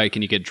ride your bike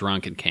and you get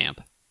drunk and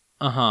camp.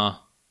 Uh-huh.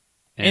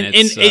 And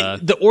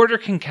the order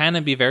can kind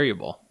of be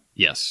variable.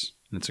 Yes.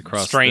 It's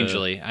across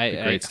strangely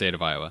the great state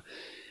of Iowa.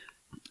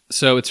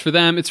 So it's for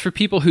them. It's for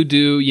people who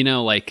do,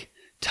 like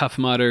Tough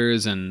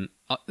Mudders and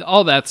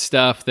all that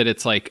stuff, that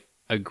it's like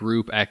a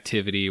group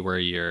activity where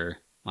you're,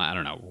 I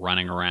don't know,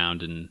 running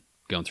around and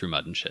going through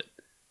mud and shit.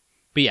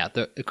 But yeah,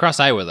 across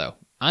Iowa, though,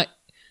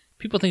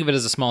 people think of it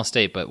as a small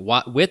state, but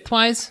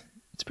width-wise,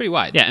 it's pretty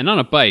wide. Yeah, and on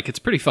a bike, it's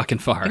pretty fucking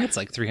far. I think it's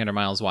like 300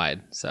 miles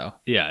wide, so...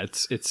 Yeah,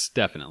 it's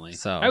definitely.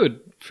 So I would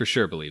for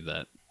sure believe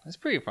that. That's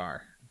pretty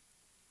far.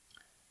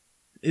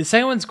 The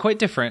second one's quite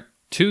different.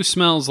 2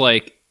 smells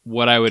like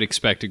what I would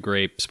expect a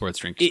grape sports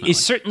drink to smell It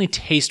certainly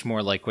tastes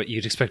more like what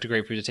you'd expect a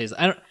grapefruit to taste.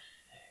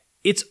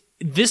 It's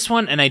this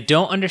one, and I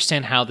don't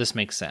understand how this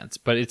makes sense,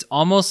 but it's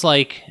almost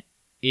like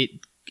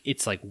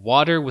it's like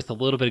water with a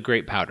little bit of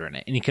grape powder in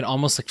it, and you can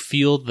almost like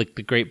feel the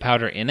grape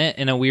powder in it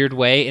in a weird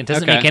way. It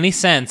doesn't make any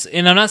sense,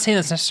 and I'm not saying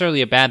that's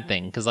necessarily a bad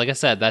thing, because like I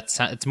said,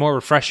 it's more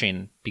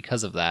refreshing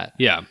because of that.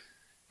 Yeah,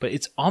 but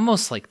it's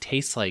almost like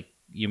tastes like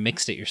you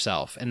mixed it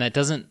yourself, and that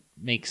doesn't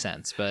make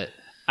sense. But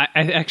I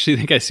actually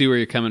think I see where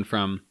you're coming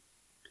from.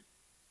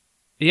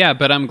 Yeah,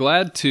 but I'm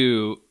glad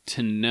to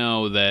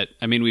know that.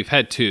 I mean, we've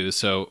had 2,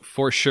 so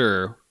for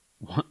sure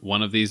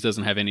one of these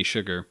doesn't have any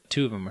sugar.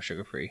 2 of them are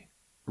sugar free.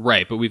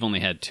 Right, but we've only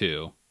had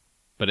 2.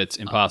 But it's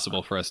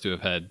impossible for us to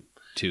have had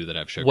 2 that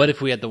have sugar. What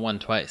if we had the one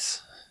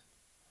twice?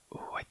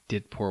 Oh, I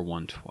did pour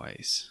one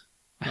twice.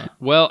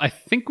 Well, I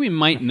think we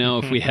might know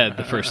if we had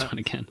the first one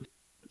again.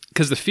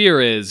 Because the fear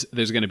is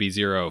there's going to be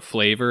 0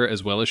 flavor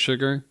as well as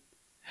sugar,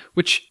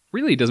 which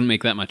really doesn't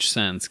make that much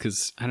sense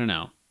because, I don't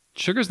know,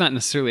 sugar's not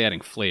necessarily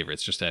adding flavor,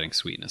 it's just adding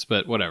sweetness,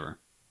 but whatever.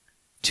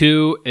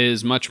 2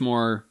 is much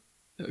more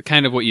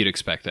kind of what you'd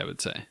expect, I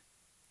would say.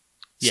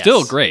 Yes.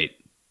 Still great.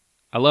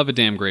 I love a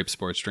damn grape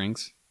sports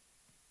drinks.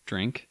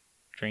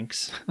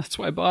 Drinks. That's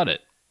why I bought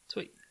it.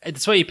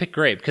 That's why you pick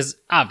grape, because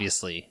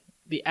obviously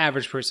the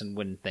average person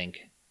wouldn't think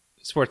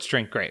sports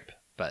drink grape,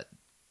 but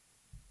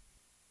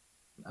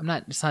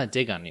it's not a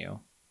dig on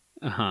you.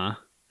 Uh-huh.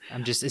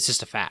 It's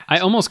just a fact. I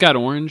almost got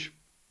orange,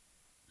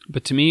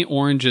 but to me,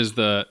 orange is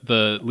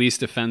the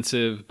least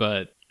offensive,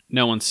 but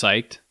no one's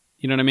psyched.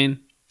 You know what I mean?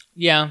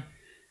 Yeah.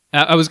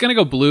 I was going to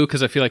go blue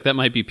because I feel like that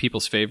might be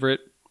people's favorite,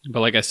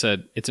 but like I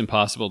said, it's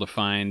impossible to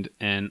find,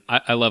 and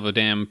I love a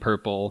damn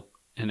purple,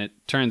 and it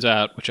turns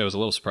out, which I was a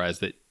little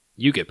surprised, that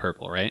you get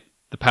purple, right?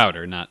 The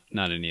powder, not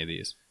any of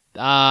these.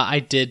 I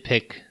did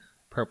pick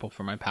purple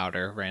for my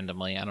powder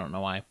randomly. I don't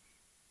know why.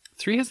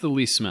 3 has the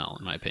least smell,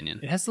 in my opinion.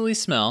 It has the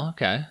least smell.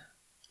 Okay.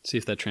 See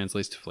if that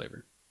translates to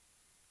flavor.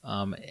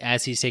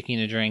 As he's taking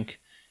a drink,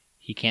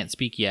 he can't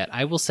speak yet.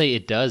 I will say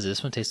it does.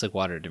 This one tastes like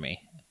water to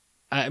me.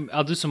 I'm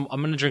going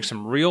to drink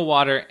some real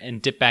water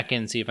and dip back in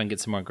and see if I can get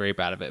some more grape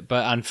out of it.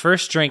 But on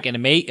first drink, and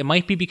it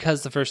might be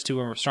because the first 2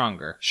 were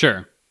stronger.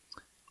 Sure.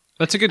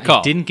 That's a good call.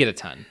 I didn't get a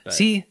ton. But.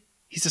 See,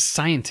 he's a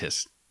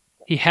scientist.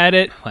 He had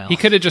it. Well. He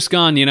could have just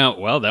gone,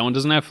 well, that one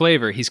doesn't have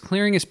flavor. He's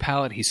clearing his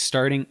palate. He's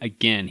starting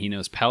again. He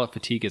knows palate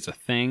fatigue is a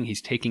thing.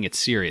 He's taking it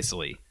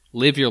seriously.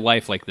 Live your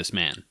life like this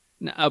man.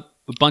 Now,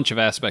 a bunch of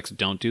aspects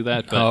don't do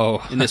that,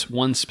 but in this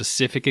one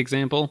specific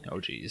example... Oh,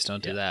 geez,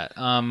 don't do that.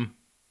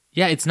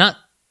 Yeah, it's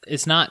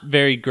not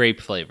very grape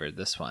flavored,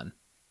 this one.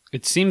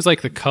 It seems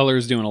like the color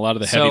is doing a lot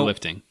of the heavy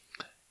lifting.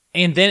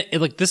 And then,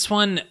 this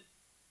one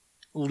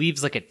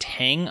leaves like a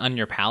tang on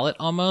your palate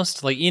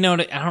almost. Like, I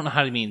don't know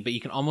how to mean, but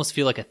you can almost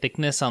feel like a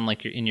thickness on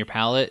in your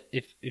palate,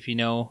 if you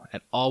know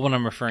at all what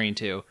I'm referring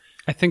to.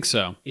 I think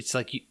so. It's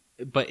like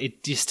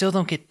you still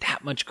don't get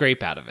that much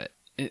grape out of it.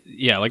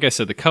 Yeah, like I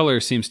said, the color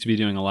seems to be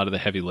doing a lot of the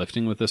heavy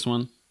lifting with this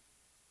one.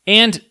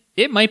 And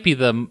it might be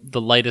the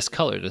lightest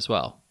colored as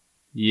well.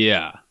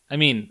 Yeah. I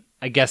mean,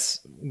 I guess,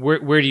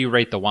 where do you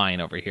rate the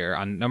wine over here?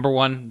 On number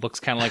 1,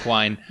 looks kind of like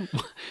wine.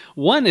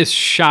 1 is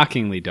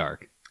shockingly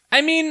dark.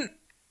 I mean,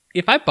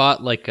 if I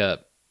bought like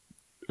a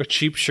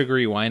cheap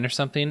sugary wine or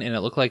something and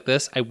it looked like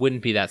this, I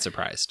wouldn't be that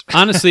surprised.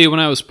 Honestly, when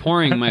I was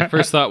pouring, my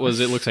first thought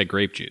was it looks like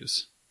grape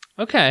juice.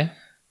 Okay.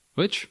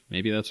 Which,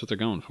 maybe that's what they're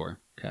going for.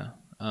 Okay.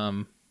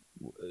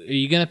 Are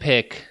you going to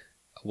pick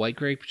a white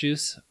grape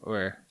juice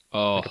or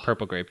like a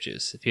purple grape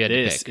juice? If you had to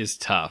pick. This is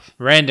tough.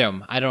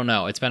 Random. I don't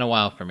know. It's been a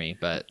while for me,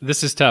 but...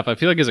 This is tough. I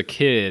feel like as a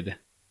kid,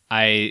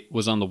 I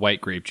was on the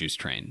white grape juice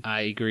train.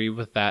 I agree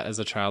with that. As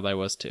a child, I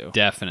was too.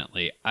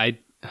 Definitely.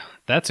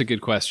 That's a good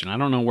question. I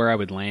don't know where I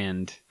would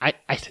land. I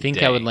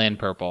think I would land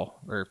purple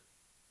or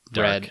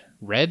dark.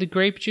 Red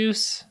grape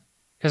juice?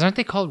 Because aren't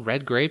they called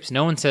red grapes?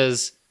 No one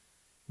says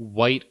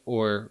white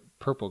or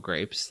purple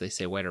grapes. They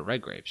say white or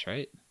red grapes,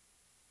 right?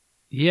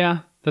 Yeah,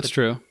 that's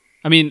true.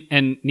 I mean,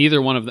 and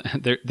neither one of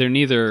them, they're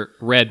neither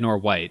red nor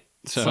white.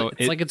 So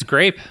it's like it's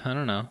grape. I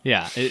don't know.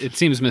 Yeah, it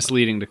seems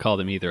misleading to call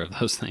them either of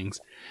those things.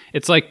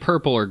 It's like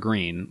purple or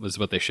green was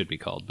what they should be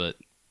called, but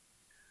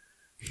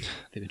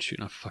they've been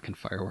shooting off fucking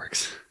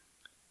fireworks.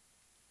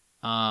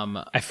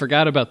 I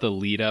forgot about the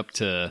lead up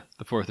to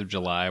the 4th of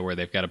July where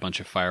they've got a bunch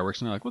of fireworks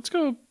and they're like, let's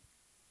go.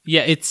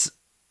 Yeah, it's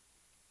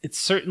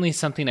certainly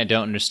something I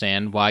don't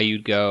understand. Why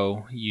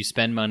you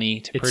spend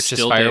money to It's purchase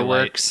still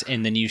fireworks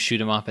and then you shoot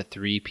them off at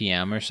 3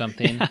 p.m. or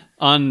something.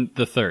 On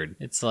the 3rd.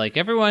 It's like,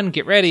 everyone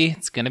get ready.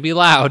 It's going to be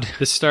loud.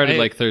 This started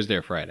like Thursday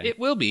or Friday. It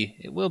will be.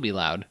 It will be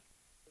loud.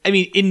 I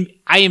mean,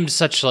 I am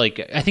such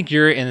like, I think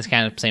you're in this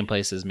kind of same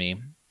place as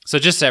me. So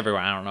just so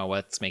everyone, I don't know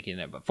what's making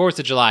it, but 4th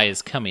of July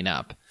is coming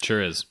up.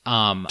 Sure is.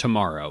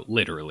 Tomorrow,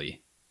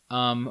 literally.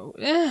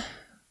 You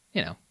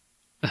know.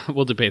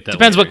 We'll debate that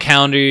Depends later. what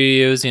calendar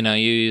you use. You know,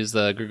 you use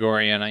the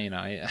Gregorian,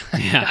 Yeah.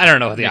 I don't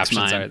know what the That's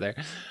options mine. are there.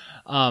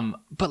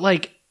 But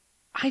like,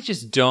 I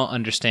just don't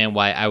understand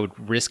why I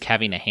would risk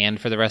having a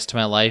hand for the rest of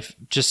my life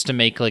just to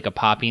make like a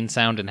popping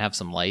sound and have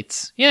some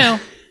lights. You know,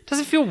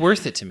 doesn't feel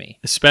worth it to me.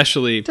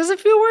 Especially. It doesn't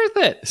feel worth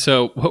it.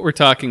 So what we're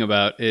talking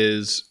about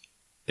is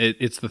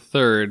it's the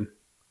 3rd,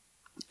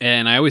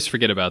 and I always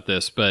forget about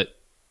this, but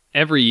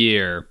every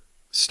year,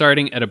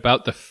 starting at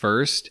about the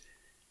 1st,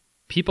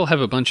 people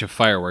have a bunch of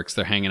fireworks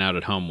they're hanging out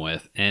at home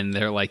with, and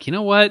they're like, you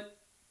know what?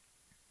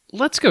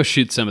 Let's go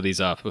shoot some of these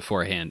off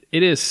beforehand.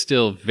 It is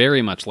still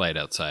very much light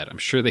outside. I'm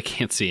sure they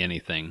can't see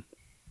anything.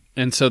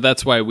 And so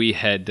that's why we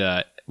had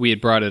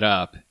brought it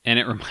up, and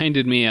it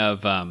reminded me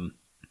of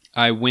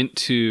I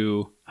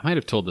might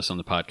have told this on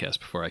the podcast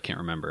before, I can't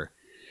remember.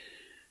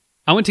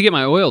 I went to get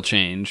my oil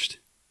changed,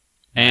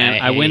 and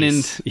Nice. I went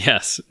in.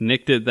 Yes,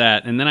 Nick did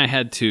that, and then I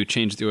had to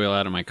change the oil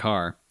out of my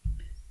car.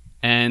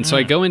 And so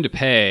I go in to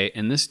pay,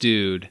 and this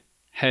dude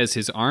has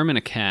his arm in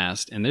a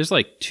cast, and there's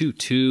like 2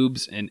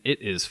 tubes, and it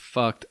is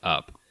fucked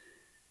up.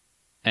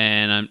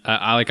 And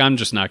I'm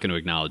just not going to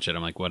acknowledge it.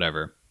 I'm like,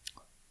 whatever.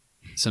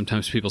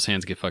 Sometimes people's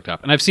hands get fucked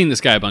up, and I've seen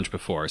this guy a bunch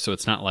before, so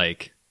it's not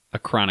like a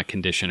chronic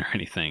condition or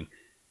anything.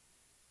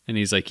 And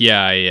he's like,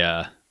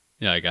 yeah,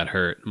 I got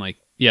hurt. I'm like,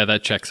 yeah,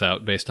 that checks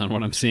out based on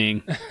what I'm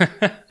seeing.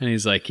 And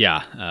he's like,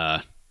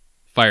 yeah,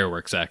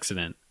 fireworks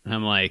accident. And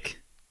I'm like,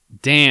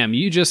 damn,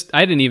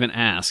 I didn't even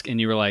ask.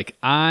 And you were like,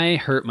 I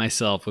hurt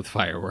myself with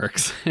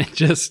fireworks. And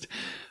just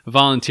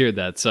volunteered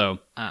that. So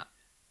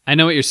I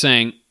know what you're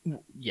saying.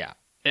 Yeah.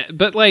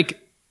 But like,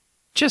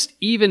 just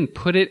even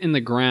put it in the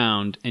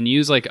ground and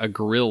use like a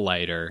grill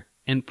lighter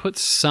and put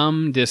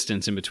some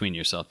distance in between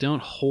yourself.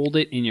 Don't hold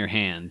it in your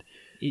hand.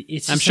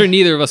 I'm sure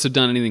neither of us have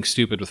done anything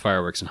stupid with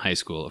fireworks in high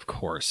school, of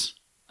course.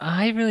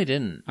 I really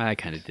didn't. I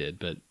kind of did,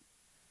 but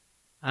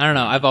I don't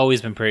know. I've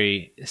always been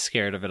pretty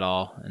scared of it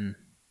all. And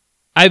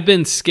I've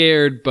been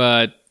scared,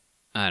 but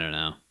I don't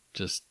know.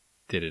 Just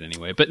did it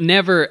anyway. But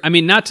never, I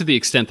mean, not to the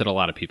extent that a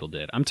lot of people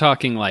did. I'm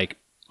talking like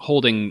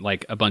holding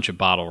like a bunch of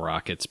bottle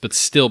rockets, but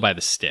still by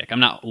the stick. I'm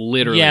not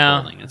literally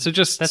holding it. So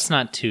just that's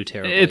not too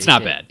terrible. It's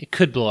not bad. It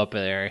could blow up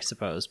there, I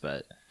suppose,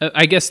 but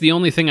I guess the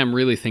only thing I'm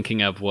really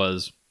thinking of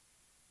was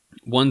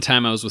one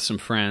time I was with some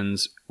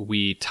friends.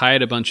 We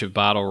tied a bunch of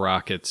bottle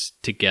rockets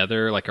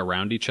together, like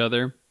around each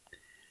other,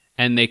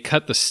 and they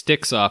cut the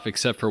sticks off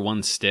except for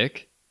one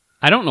stick.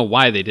 I don't know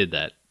why they did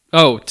that.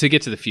 Oh, to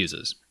get to the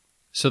fuses.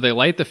 So they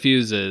light the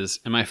fuses,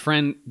 and my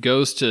friend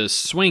goes to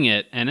swing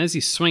it, and as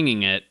he's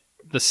swinging it,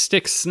 the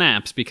stick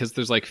snaps because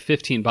there's like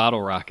 15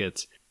 bottle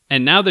rockets,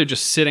 and now they're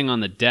just sitting on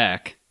the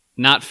deck.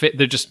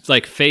 They're just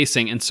like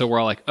facing, and so we're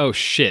all like, oh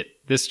shit,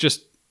 this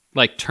just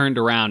like turned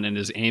around and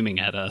is aiming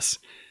at us.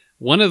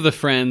 One of the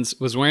friends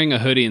was wearing a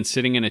hoodie and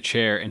sitting in a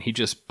chair, and he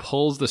just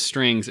pulls the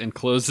strings and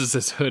closes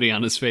his hoodie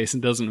on his face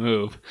and doesn't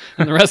move.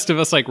 And the rest of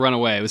us like run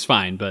away. It was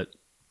fine, but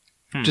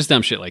just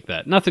dumb shit like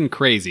that. Nothing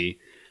crazy.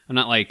 I'm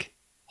not like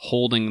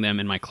holding them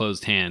in my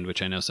closed hand,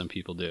 which I know some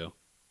people do.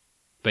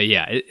 But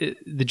yeah,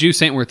 the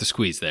juice ain't worth the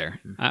squeeze there.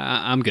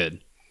 I'm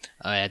good.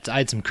 I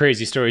had some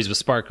crazy stories with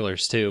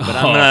sparklers too, but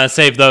I'm going to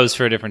save those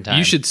for a different time.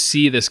 You should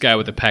see this guy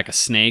with a pack of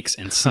snakes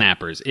and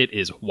snappers. It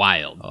is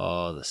wild.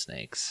 Oh, the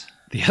snakes.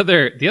 The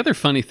other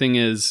funny thing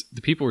is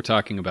the people we're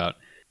talking about.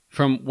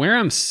 From where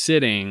I'm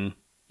sitting,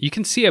 you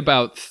can see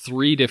about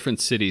 3 different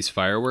cities'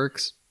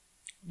 fireworks.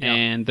 Yep.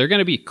 And they're going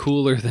to be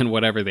cooler than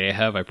whatever they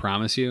have, I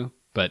promise you.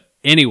 But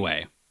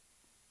anyway,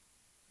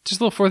 just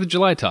a little 4th of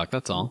July talk,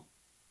 that's all.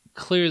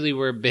 Clearly,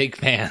 we're big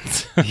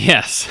fans.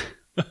 Yes.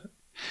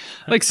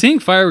 Like, seeing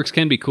fireworks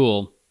can be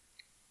cool.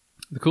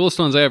 The coolest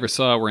ones I ever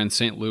saw were in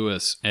St.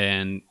 Louis,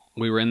 and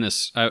we were in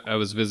this, I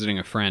was visiting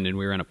a friend, and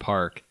we were in a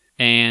park,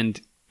 and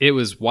it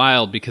was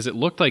wild because it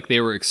looked like they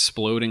were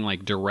exploding,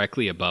 like,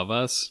 directly above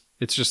us.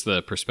 It's just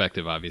the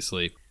perspective,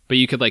 obviously. But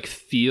you could, like,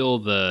 feel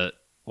the,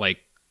 like,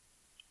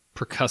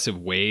 percussive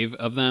wave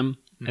of them,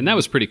 and that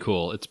was pretty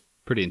cool. It's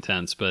pretty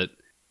intense, but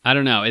I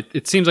don't know.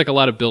 It seems like a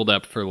lot of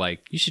build-up for,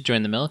 like... You should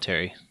join the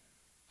military.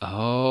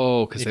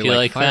 Oh, because they you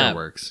like That.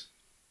 fireworks.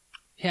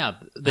 Yeah,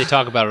 they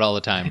talk about it all the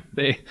time.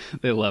 They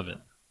love it.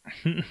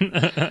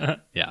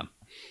 Yeah.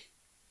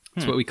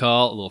 It's what we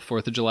call a little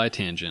 4th of July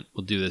tangent.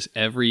 We'll do this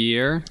every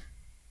year,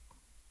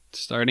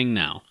 starting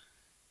now.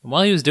 And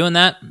while he was doing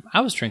that,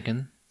 I was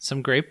drinking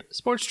some grape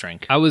sports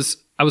drink. I was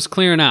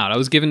clearing out. I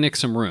was giving Nick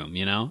some room,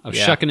 you know? I was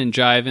shucking and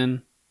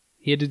jiving.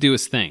 He had to do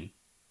his thing.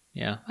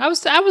 Yeah. I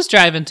was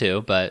driving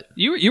too, but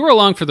You were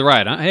along for the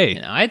ride, huh? Hey.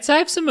 you know, I'd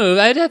have some moves.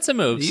 I'd had some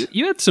moves.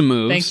 You had some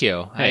moves. Thank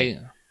you. Hey.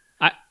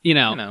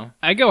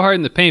 I go hard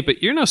in the paint,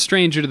 but you're no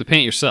stranger to the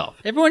paint yourself.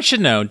 Everyone should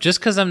know, just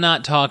because I'm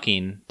not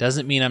talking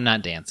doesn't mean I'm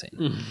not dancing.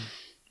 Mm-hmm.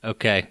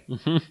 Okay.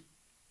 Mm-hmm.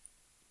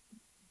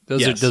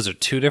 Those are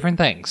two different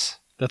things.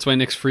 That's why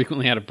Nick's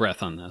frequently out of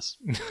breath on this.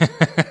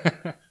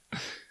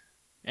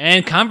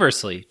 And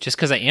conversely, just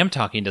because I am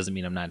talking doesn't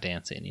mean I'm not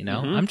dancing, you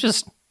know? Mm-hmm. I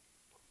just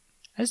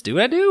do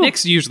what I do.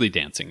 Nick's usually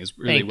dancing is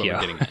really Thank what you. we're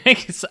getting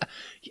at.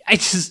 I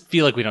just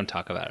feel like we don't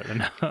talk about it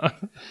enough.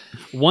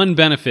 One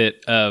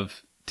benefit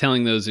of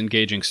telling those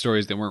engaging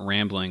stories that weren't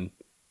rambling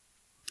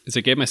is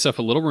I gave myself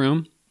a little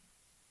room,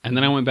 and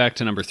then I went back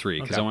to number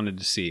 3 because I wanted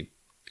to see.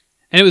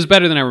 And it was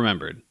better than I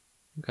remembered.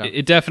 Okay.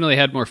 It definitely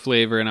had more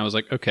flavor, and I was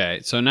like,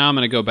 okay, so now I'm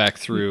going to go back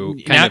through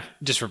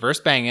just reverse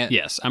bang it.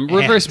 Yes, I'm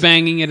reverse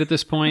banging it at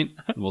this point.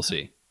 We'll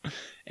see.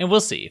 And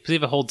we'll see. See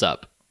if it holds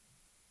up.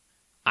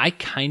 I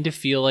kind of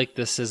feel like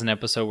this is an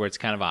episode where it's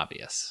kind of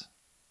obvious.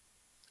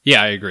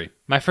 Yeah, I agree.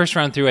 My first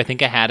round through, I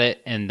think I had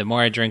it, and the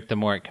more I drink, the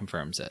more it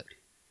confirms it.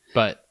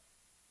 But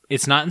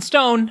it's not in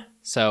stone,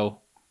 so...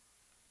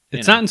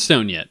 It's not in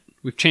stone yet.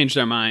 We've changed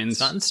our minds.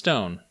 It's not in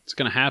stone. It's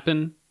going to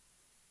happen.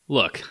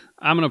 Look,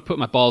 I'm going to put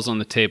my balls on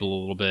the table a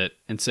little bit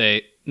and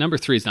say number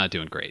 3 is not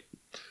doing great.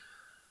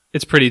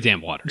 It's pretty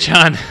damn watery.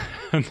 John,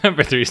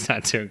 number 3 is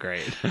not doing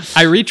great.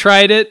 I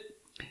retried it,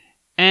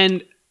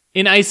 and...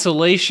 In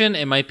isolation,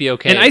 it might be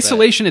okay. In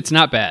isolation, it's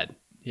not bad.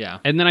 Yeah.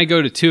 And then I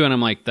go to 2, and I'm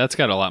like, that's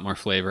got a lot more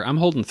flavor. I'm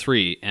holding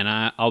 3, and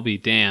I'll be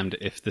damned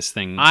if this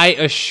thing... I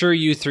assure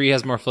you 3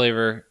 has more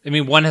flavor. I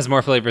mean, 1 has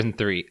more flavor than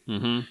 3.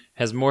 Mm-hmm.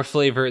 Has more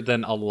flavor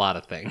than a lot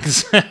of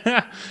things.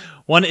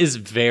 1 is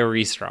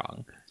very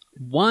strong.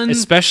 1...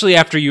 Especially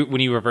after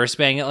when you reverse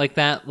bang it like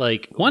that.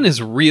 Like 1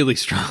 is really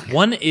strong.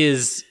 1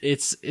 is...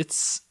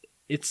 It's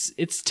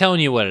telling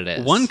you what it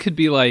is. 1 could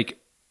be like...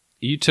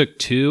 You took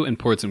 2 and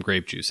poured some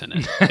grape juice in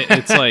it.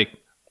 It's like,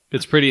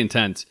 it's pretty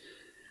intense.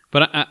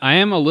 But I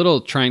am a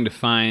little trying to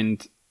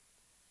find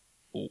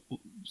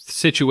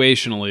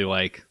situationally,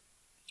 like,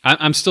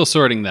 I'm still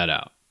sorting that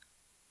out.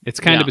 It's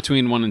kind of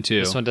between 1 and 2.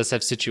 This one does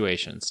have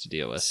situations to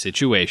deal with.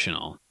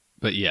 Situational.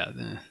 But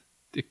yeah,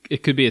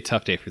 it could be a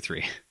tough day for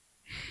 3.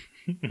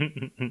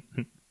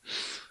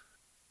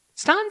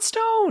 It's not in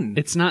stone.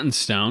 It's not in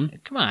stone.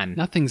 Come on.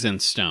 Nothing's in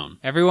stone.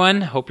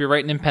 Everyone, hope you're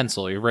writing in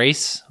pencil.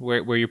 Erase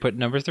where you put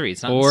number 3.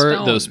 It's not in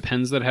stone. Or those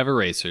pens that have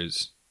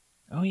erasers.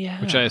 Oh,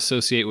 yeah. Which I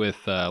associate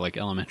with like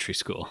elementary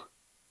school.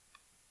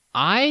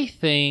 I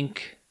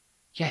think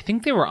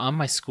they were on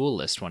my school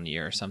list one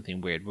year or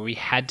something weird where we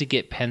had to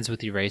get pens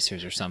with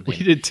erasers or something.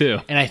 We did too.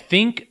 And I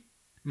think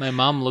my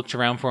mom looked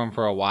around for them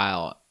for a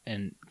while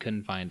and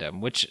couldn't find them,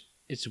 which...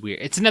 It's weird.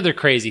 It's another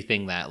crazy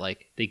thing that,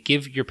 like, they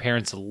give your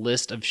parents a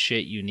list of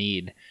shit you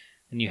need,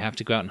 and you have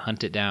to go out and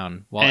hunt it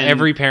down while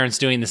every parent's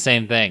doing the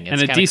same thing.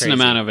 It's and a decent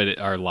crazy. amount of it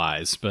are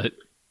lies, but...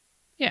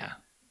 Yeah,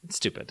 it's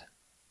stupid.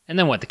 And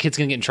then what? The kid's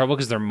going to get in trouble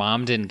because their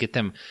mom didn't get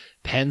them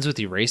pens with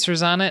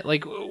erasers on it?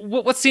 Like,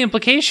 what's the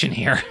implication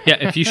here? Yeah,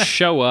 if you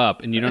show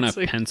up and you don't have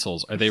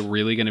pencils, are they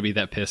really going to be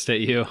that pissed at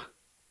you?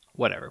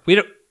 Whatever.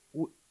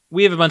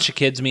 We have a bunch of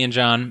kids, me and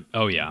John.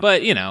 Oh, yeah.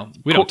 But, you know,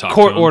 we don't talk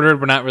court to them. ordered.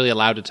 We're not really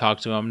allowed to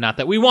talk to them. Not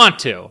that we want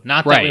to.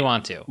 Not that we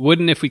want to.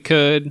 Wouldn't if we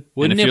could.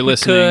 Wouldn't and if you're we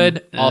listening,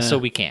 could. Also,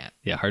 we can't.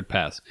 Yeah, hard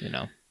pass. You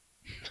know.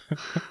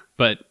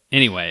 But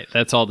anyway,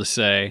 that's all to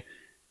say.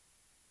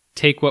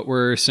 Take what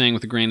we're saying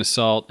with a grain of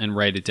salt and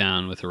write it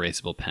down with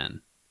erasable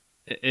pen.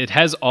 It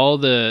has all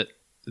the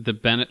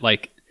benefit.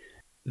 Like,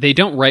 they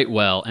don't write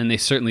well, and they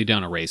certainly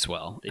don't erase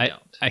well. They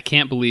don't. I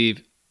can't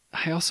believe...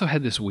 I also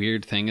had this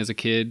weird thing as a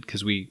kid,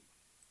 because we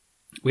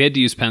had to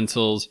use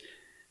pencils.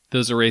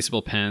 Those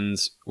erasable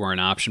pens were an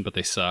option, but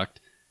they sucked.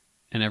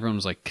 And everyone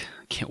was like,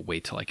 I can't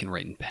wait till I can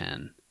write in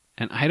pen.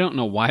 And I don't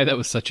know why that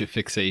was such a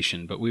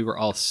fixation, but we were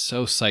all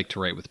so psyched to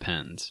write with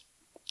pens.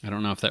 I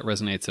don't know if that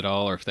resonates at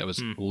all, or if that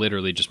was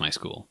literally just my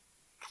school.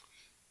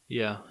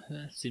 Yeah,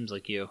 seems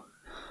like you.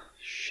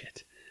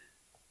 Shit.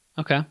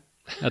 Okay.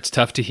 That's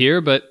tough to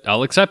hear, but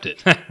I'll accept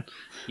it.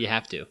 You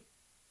have to.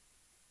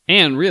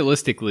 And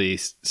realistically,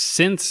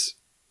 since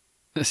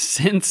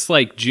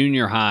like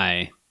junior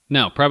high,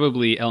 no,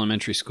 probably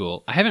elementary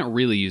school, I haven't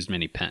really used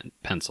many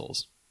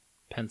pencils.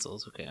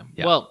 Pencils, okay.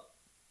 Yeah. Well,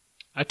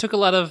 I took a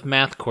lot of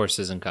math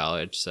courses in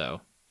college,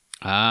 so...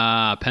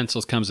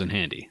 pencils comes in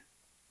handy.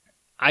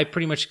 I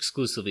pretty much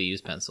exclusively use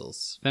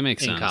pencils. That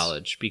makes sense. In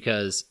college,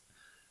 because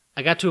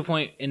I got to a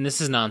point, and this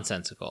is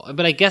nonsensical,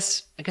 but I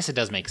guess it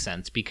does make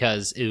sense,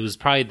 because it was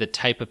probably the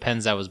type of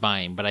pens I was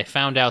buying, but I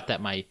found out that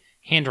my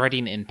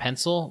handwriting in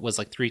pencil was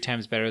like 3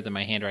 times better than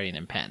my handwriting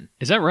in pen.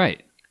 Is that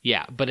right?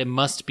 Yeah, but it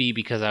must be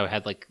because I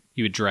had like...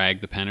 You would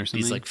drag the pen or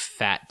something? These like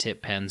fat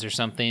tip pens or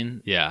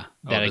something. Yeah.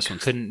 That I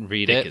couldn't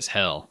read thick it. as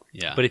hell.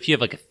 Yeah. But if you have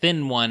like a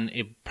thin one,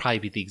 it'd probably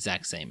be the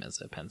exact same as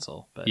a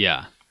pencil. But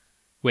yeah.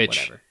 Which,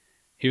 whatever.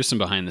 here's some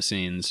behind the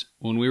scenes.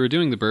 When we were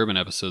doing the bourbon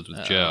episodes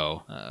with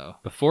Joe,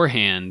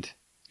 beforehand,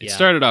 it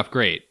started off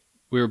great.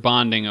 We were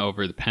bonding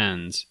over the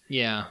pens.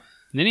 Yeah.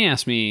 And then he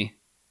asked me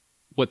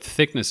what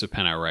thickness of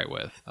pen I write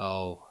with.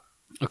 Oh.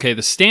 Okay,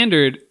 the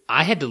standard...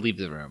 I had to leave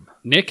the room.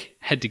 Nick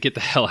had to get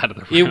the hell out of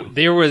the room.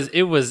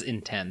 It was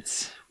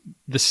intense.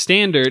 The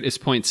standard is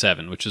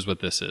 0.7, which is what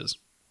this is.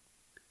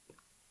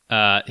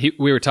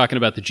 We were talking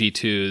about the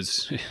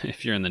G2s.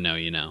 If you're in the know,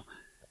 you know.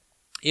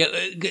 Yeah.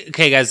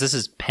 Okay, guys, this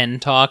is pen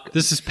talk.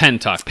 This is pen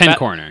talk, pen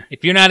corner.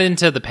 If you're not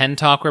into the pen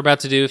talk we're about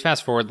to do,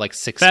 fast forward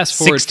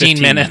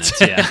 16 minutes.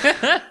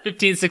 Yeah.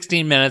 15,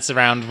 16 minutes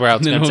around where I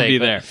was going to take. Be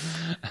there.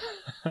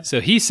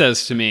 So he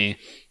says to me,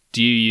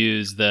 do you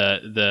use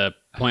the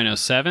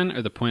 0.07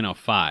 or the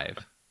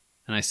 0.05?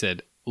 And I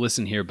said,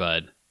 listen here,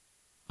 bud.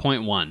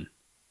 0.1.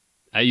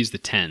 I use the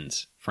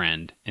 10s,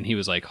 friend. And he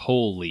was like,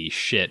 holy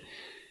shit.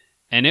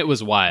 And it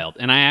was wild.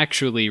 And I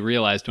actually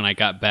realized when I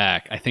got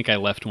back, I think I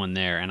left one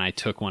there, and I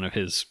took one of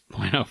his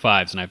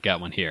 0.05s, and I've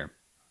got one here.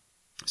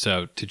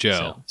 So to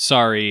Joe,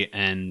 sorry,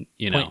 and,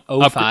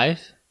 0.05?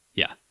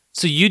 Yeah.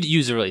 So you'd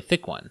use a really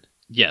thick one?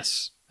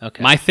 Yes.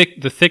 Okay.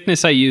 The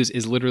thickness I use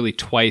is literally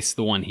twice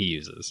the one he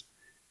uses.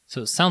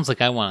 So it sounds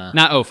like I want to...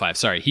 Not 0.5,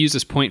 sorry. He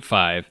uses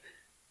 0.5.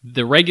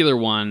 The regular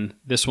one,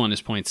 this one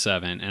is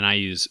 0.7, and I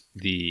use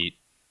the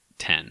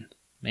 10.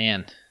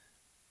 Man.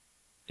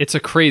 It's a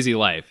crazy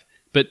life.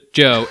 But,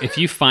 Joe, if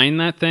you find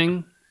that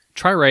thing,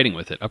 try writing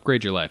with it.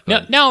 Upgrade your life.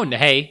 Bud. No,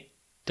 hey.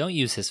 Don't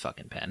use his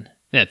fucking pen.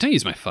 Yeah, don't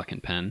use my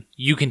fucking pen.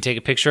 You can take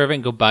a picture of it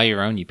and go buy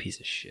your own, you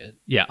piece of shit.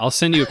 Yeah, I'll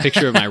send you a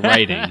picture of my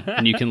writing,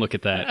 and you can look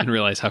at that and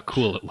realize how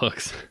cool it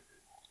looks.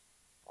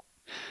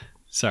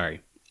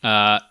 Sorry.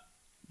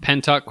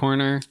 Pen talk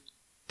corner,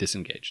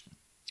 disengaged.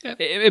 Yep.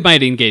 It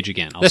might engage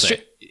again, I'll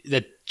say.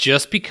 That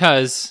just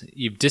because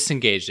you've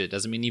disengaged it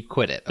doesn't mean you've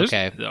quit it,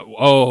 okay?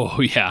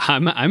 Oh, yeah.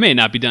 I may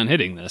not be done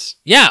hitting this.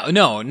 Yeah,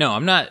 no,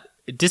 I'm not.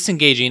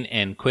 Disengaging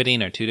and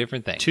quitting are two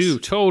different things. Two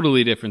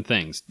totally different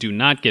things. Do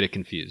not get it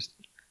confused.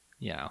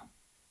 Yeah.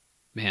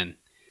 Man,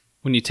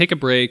 when you take a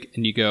break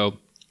and you go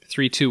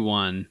 3, 2,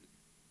 1,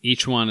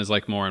 each one is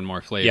like more and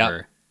more flavor.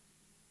 Yep.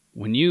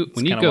 When you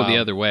go the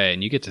other way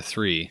and you get to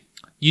 3,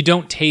 you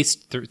don't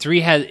taste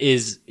 3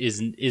 is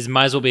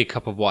might as well be a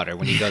cup of water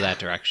when you go that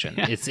direction.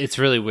 Yeah. It's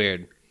really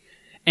weird.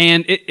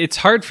 And it's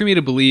hard for me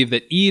to believe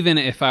that even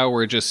if I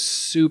were just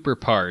super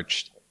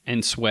parched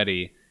and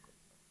sweaty,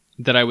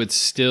 that I would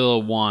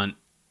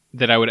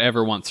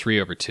ever want 3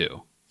 over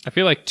 2. I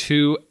feel like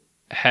 2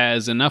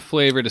 has enough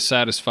flavor to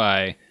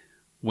satisfy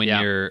when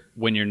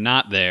you're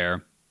not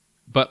there,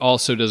 but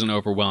also doesn't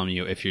overwhelm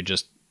you if you're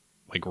just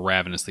like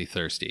ravenously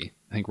thirsty.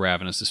 I think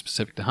ravenous is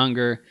specific to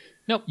hunger.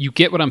 Nope. You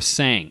get what I'm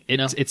saying.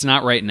 It's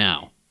not right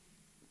now.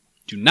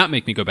 Do not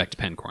make me go back to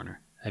pen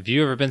corner. Have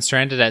you ever been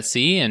stranded at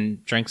sea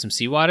and drank some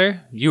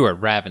seawater? You are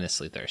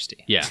ravenously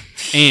thirsty. Yeah.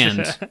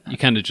 And you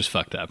kind of just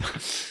fucked up.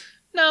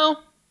 No.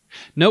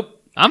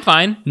 Nope. I'm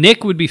fine.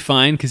 Nick would be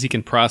fine because he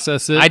can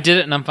process it. I did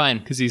it and I'm fine.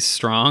 Because he's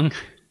strong.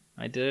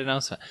 I did it and I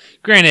was fine.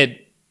 Granted,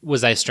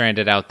 was I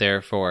stranded out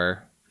there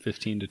for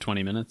 15 to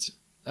 20 minutes?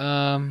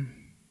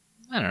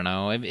 I don't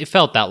know. It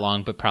felt that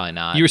long, but probably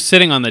not. You were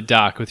sitting on the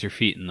dock with your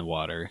feet in the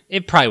water.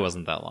 It probably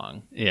wasn't that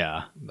long.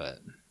 Yeah. But,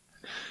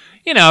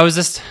 I was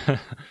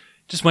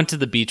just went to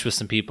the beach with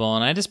some people,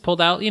 and I just pulled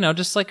out,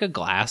 just like a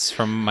glass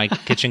from my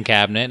kitchen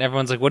cabinet.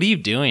 Everyone's like, what are you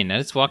doing? I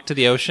just walked to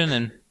the ocean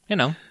and,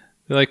 They're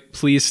like,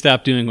 please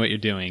stop doing what you're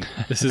doing.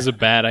 This is a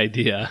bad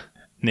idea.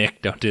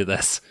 Nick, don't do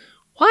this.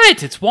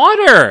 What? It's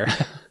water!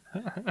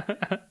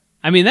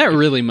 I mean, that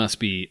really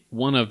must be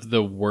one of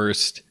the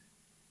worst.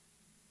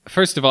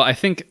 First of all, I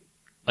think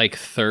like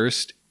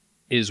thirst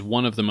is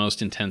one of the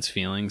most intense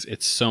feelings.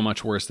 It's so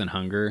much worse than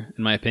hunger,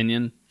 in my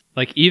opinion.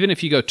 Like, even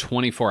if you go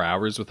 24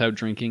 hours without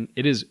drinking,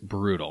 it is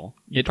brutal.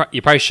 You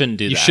probably shouldn't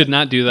do that. You should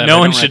not do that. No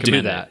one should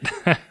do that.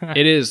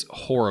 It is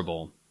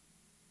horrible.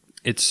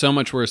 It's so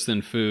much worse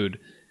than food.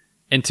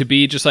 And to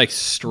be just like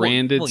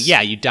stranded. Well,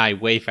 yeah, you die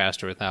way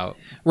faster without.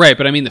 Right,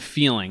 but I mean, the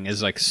feeling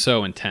is like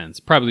so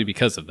intense. Probably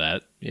because of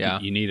that. Yeah.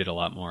 You need it a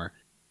lot more.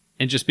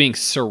 And just being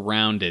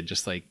surrounded,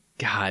 just like,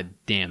 God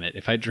damn it.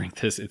 If I drink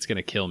this, it's going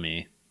to kill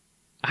me.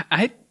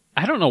 I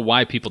don't know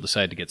why people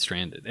decide to get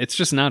stranded. It's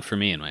just not for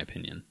me, in my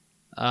opinion.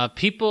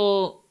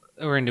 People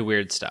are into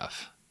weird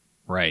stuff.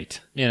 Right.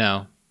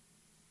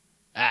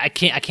 I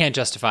can't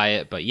justify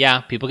it, but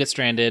yeah, people get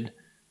stranded.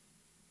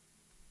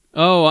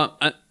 Oh,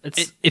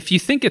 if you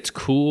think it's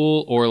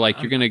cool or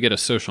like you're going to get a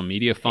social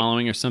media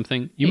following or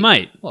something, you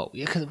might. Well,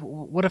 yeah, because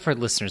what if our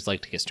listeners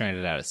like to get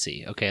stranded out at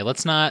sea? Okay,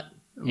 let's not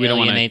we don't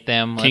alienate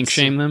them. Kink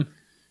shame them?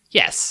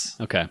 Yes.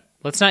 Okay.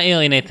 Let's not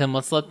alienate them.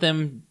 Let's let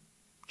them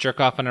jerk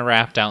off on a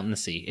raft out in the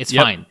sea. It's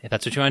fine. If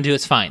that's what you want to do,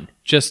 it's fine.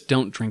 Just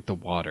don't drink the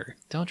water.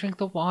 Don't drink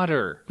the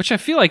water. Which I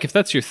feel like if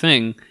that's your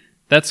thing,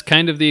 that's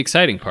kind of the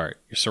exciting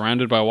part. You're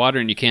surrounded by water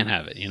and you can't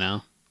have it,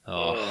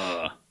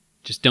 Oh.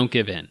 Just don't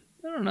give in.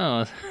 I don't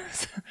know.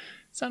 It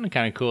sounded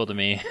kind of cool to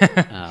me.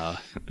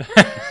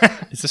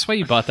 Is this why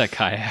you bought that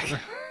kayak?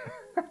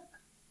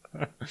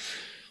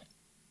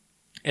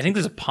 I think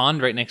there's a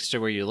pond right next to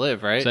where you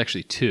live, right? It's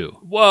actually 2.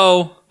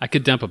 Whoa. I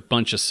could dump a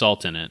bunch of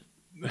salt in it.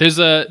 There's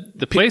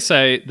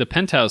the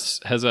penthouse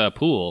has a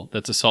pool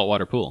that's a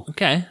saltwater pool.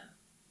 Okay.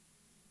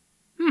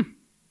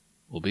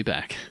 We'll be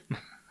back.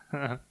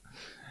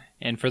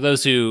 And for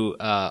those who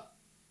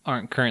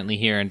aren't currently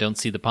here and don't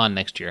see the pond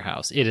next to your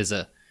house, it's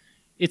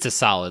a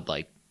solid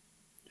like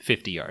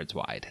 50 yards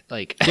wide.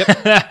 Like, yep.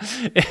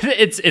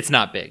 it's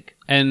not big,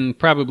 and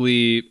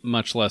probably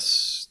much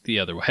less the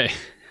other way.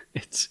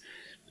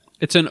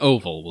 It's an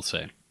oval, we'll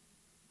say.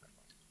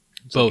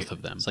 Both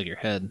of them. It's like your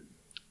head.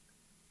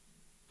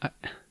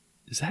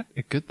 Is that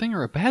a good thing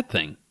or a bad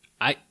thing?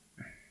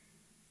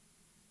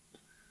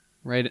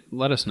 Right,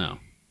 let us know.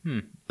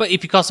 But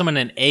if you call someone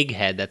an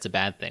egghead, that's a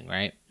bad thing,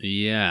 right?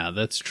 Yeah,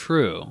 that's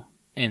true.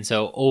 And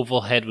so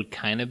oval head would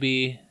kind of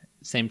be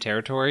same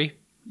territory.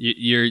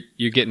 You're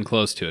getting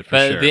close to it for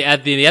But sure.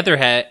 at the other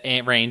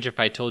range, if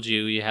I told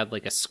you had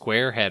like a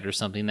square head or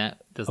something,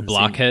 that doesn't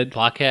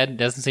blockhead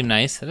doesn't seem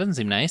nice. That doesn't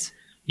seem nice.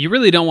 You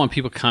really don't want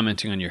people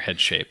commenting on your head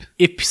shape.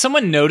 If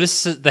someone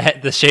notices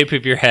the shape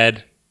of your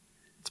head,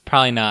 it's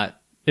probably not.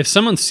 If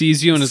someone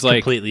sees you and is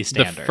like, completely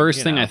standard, the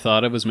first thing I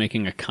thought of was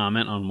making a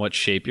comment on what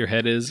shape your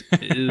head is,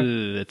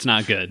 it's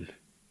not good.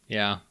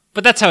 Yeah.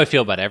 But that's how I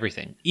feel about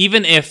everything.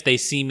 Even if they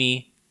see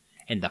me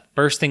and the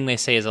first thing they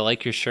say is, I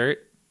like your shirt.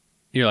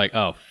 You're like,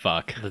 oh,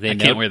 fuck. I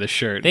can't wear the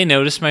shirt. They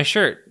noticed my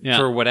shirt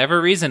for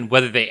whatever reason.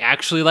 Whether they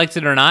actually liked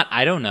it or not,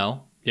 I don't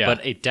know. Yeah.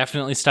 But it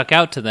definitely stuck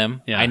out to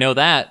them. Yeah. I know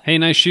that. Hey,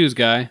 nice shoes,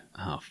 guy.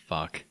 Oh,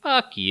 fuck.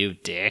 Fuck you,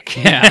 dick.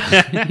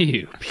 Yeah.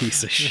 You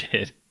piece of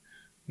shit.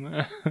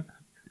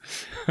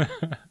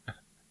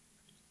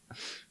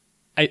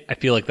 I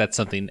feel like that's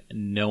something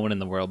no one in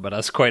the world but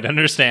us quite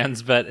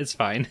understands, but it's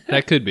fine.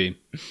 That could be.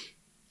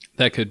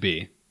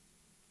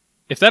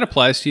 If that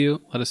applies to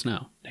you, let us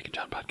know.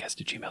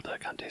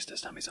 NickandJohnPodcast@gmail.com. Taste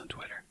us dummies on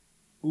Twitter.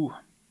 Ooh.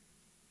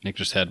 Nick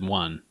just had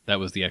one. That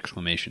was the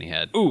exclamation he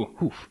had. Ooh.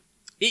 Oof.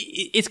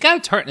 It's got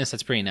a tartness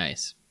that's pretty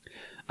nice.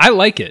 I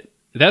like it.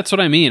 That's what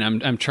I mean.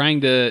 I'm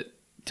trying to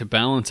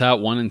balance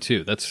out 1 and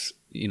 2. That's,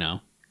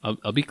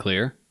 I'll be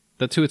clear.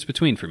 That's who it's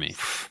between for me.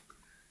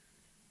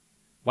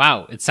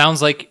 Wow. It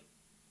sounds like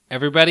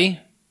everybody,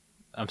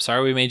 I'm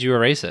sorry we made you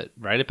erase it.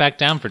 Write it back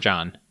down for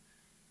John.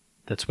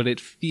 That's what it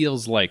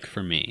feels like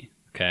for me.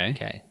 Okay?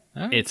 Okay.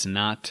 Right. It's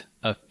not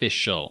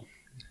official.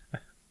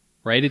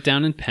 Write it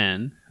down in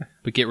pen,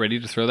 but get ready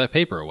to throw that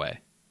paper away.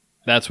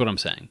 That's what I'm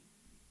saying.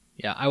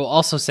 Yeah, I will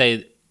also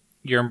say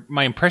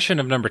my impression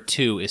of number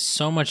 2 is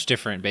so much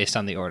different based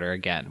on the order.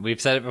 Again,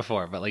 we've said it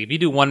before, but like if you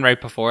do 1 right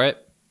before it,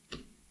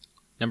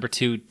 number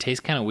 2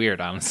 tastes kind of weird,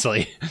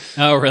 honestly.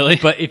 Oh, really?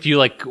 But if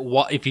you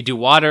if you do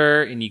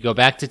water and you go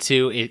back to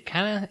 2, it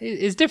kind of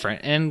is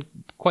different and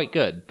quite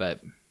good.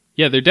 But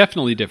yeah, they're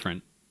definitely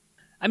different.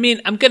 I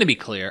mean, I'm gonna be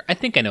clear. I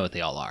think I know what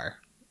they all are.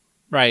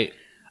 Right?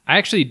 I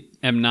actually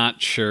am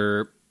not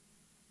sure.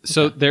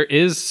 So there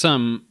is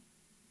some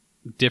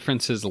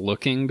differences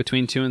looking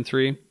between 2 and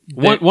 3.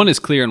 One is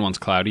clear and one's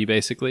cloudy,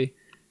 basically.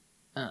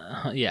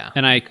 Yeah.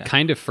 And I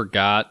kind of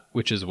forgot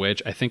which is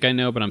which. I think I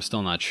know, but I'm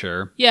still not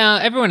sure. Yeah,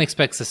 everyone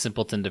expects a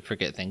simpleton to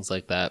forget things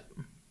like that.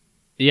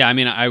 Yeah, I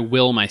mean, I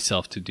will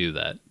myself to do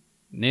that.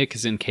 Nick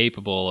is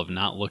incapable of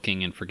not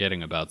looking and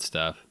forgetting about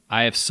stuff.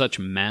 I have such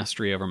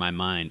mastery over my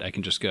mind. I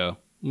can just go,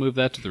 move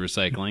that to the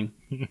recycling.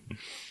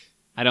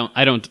 I don't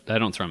throw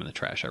them in the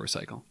trash. I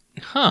recycle.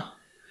 Huh.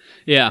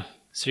 Yeah.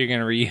 So you're going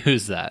to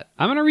reuse that.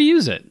 I'm going to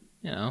reuse it.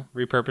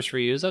 Repurpose,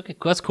 reuse. Okay,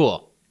 cool. That's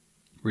cool.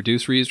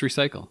 Reduce, reuse,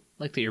 recycle.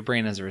 I like that your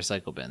brain has a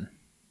recycle bin.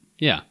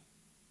 Yeah.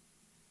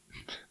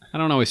 I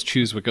don't always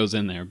choose what goes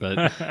in there,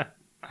 but...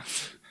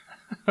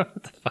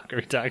 What the fuck are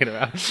we talking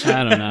about?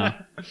 I don't know.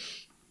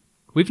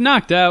 We've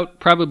knocked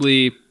out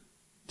probably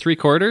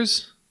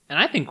 3/4. And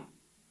I think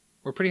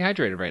we're pretty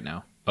hydrated right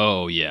now.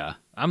 Oh, yeah.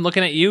 I'm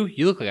looking at you.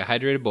 You look like a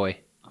hydrated boy.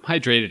 I'm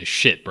hydrated as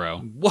shit, bro.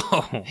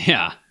 Whoa.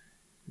 Yeah.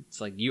 It's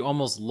like you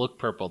almost look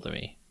purple to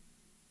me.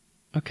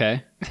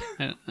 Okay.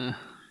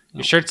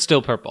 Your shirt's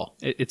still purple.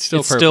 It's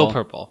still purple. Still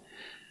purple.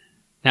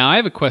 Now, I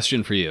have a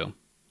question for you.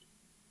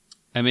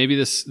 And maybe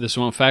this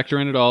won't factor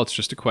in at all. It's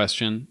just a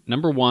question.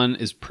 Number 1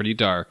 is pretty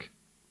dark.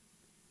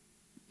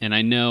 And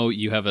I know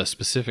you have a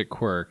specific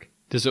quirk.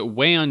 Does it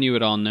weigh on you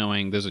at all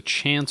knowing there's a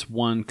chance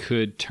one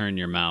could turn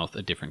your mouth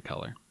a different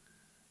color?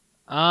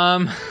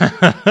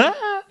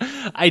 I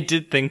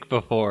did think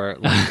before,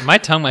 like, my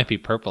tongue might be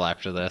purple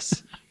after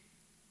this.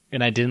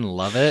 And I didn't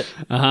love it.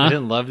 I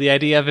didn't love the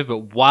idea of it.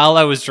 But while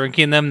I was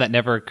drinking them, that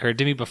never occurred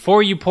to me.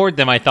 Before you poured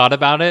them, I thought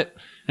about it.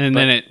 And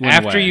then it went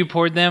after away. you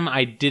poured them,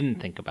 I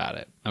didn't think about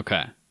it.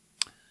 Okay.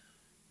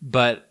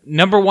 But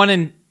number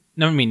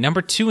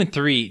 2 and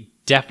 3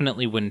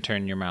 definitely wouldn't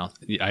turn your mouth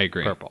I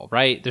agree. purple,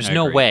 right? There's I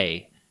no agree.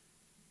 way.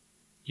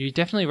 You're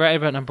definitely right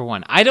about number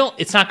 1.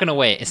 It's not going to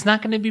weigh. It's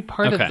not going to be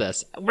part of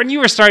this. When you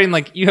were starting,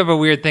 like, you have a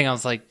weird thing, I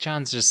was like,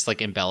 John's just,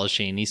 like,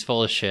 embellishing. He's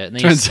full of shit. And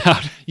then Turns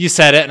out. you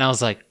said it, and I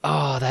was like,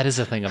 oh, that is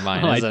a thing of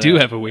mine. I isn't do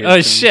it? have a weird Oh,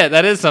 thing. shit,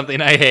 that is something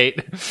I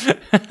hate.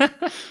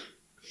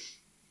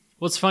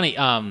 Well, it's funny.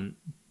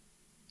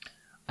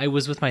 I I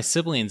was with my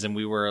siblings and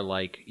we were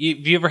like, have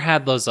you ever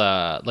had those,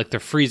 like the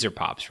freezer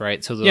pops,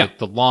 right? So Yeah. like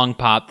the long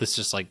pop that's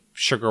just like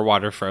sugar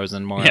water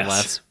frozen, more Yes. or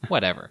less,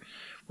 whatever.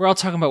 We're all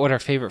talking about what our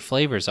favorite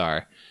flavors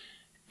are.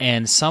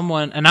 And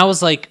I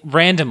was like,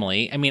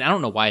 randomly, I mean, I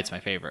don't know why it's my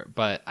favorite,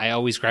 but I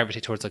always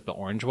gravitate towards like the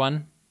orange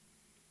one.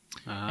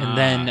 And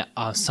then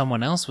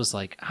someone else was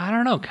like, I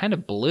don't know, kind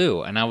of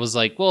blue. And I was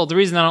like, well, the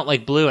reason I don't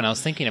like blue, and I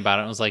was thinking about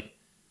it, I was like,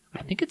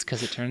 I think it's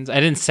because it turns,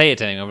 I didn't say it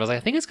to anyone, but I was like,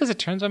 I think it's because it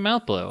turns my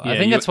mouth blue. I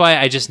think that's why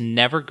I just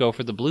never go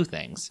for the blue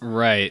things.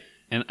 Right.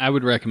 And I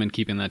would recommend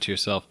keeping that to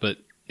yourself, but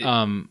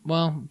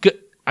Well, good.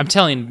 I'm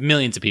telling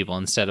millions of people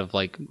instead of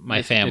like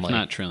my family. if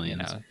not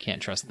trillions.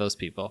 Can't trust those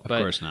people. Of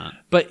course not.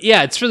 But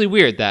yeah, it's really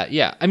weird that,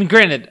 yeah. I mean,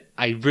 granted,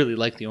 I really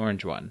like the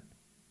orange one.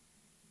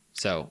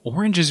 So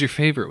Orange is your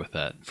favorite with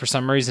that. for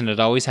some reason, it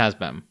always has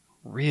been.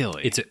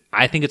 Really?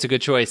 I think it's a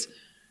good choice.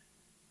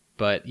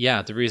 But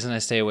yeah, the reason I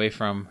stay away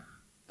from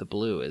the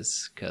blue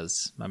is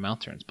because my mouth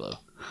turns blue.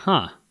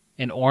 Huh.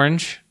 And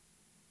orange,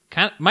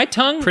 my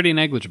tongue, Pretty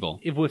negligible.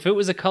 if it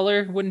was a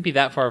color, wouldn't be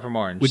that far from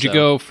orange. Would you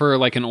go for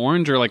like an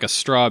orange or like a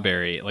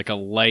strawberry, like a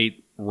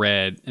light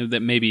red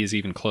that maybe is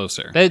even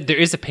closer? There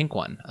is a pink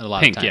one a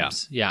lot Pink, of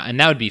times. Yeah, and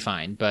that would be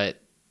fine.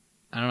 But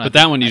I don't know. But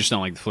that one you just don't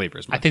like the flavor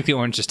as much. I think the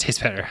orange just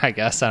tastes better, I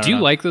guess. I don't Do you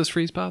know. like those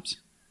freeze pops?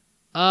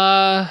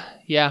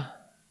 Yeah,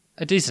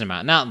 a decent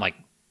amount. Not like,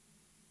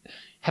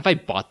 have I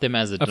bought them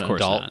as an Of course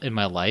adult not. in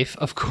my life?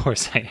 Of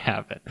course I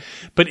haven't.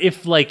 But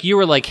if like you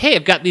were like, hey,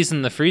 I've got these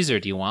in the freezer,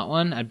 do you want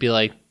one? I'd be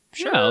like,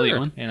 sure, I'll eat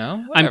one. You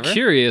know, I'm whatever.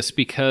 curious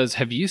because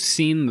have you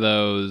seen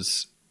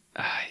those?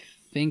 I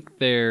think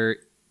they're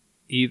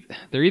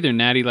either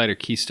Natty Light or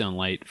Keystone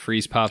Light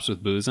freeze pops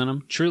with booze in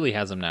them. Truly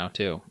has them now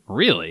too.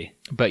 Really?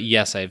 But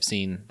yes, I've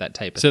seen that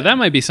type of So thing. that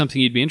might be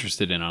something you'd be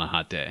interested in on a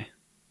hot day.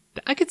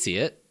 I could see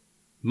it.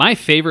 My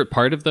favorite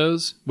part of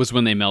those was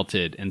when they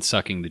melted and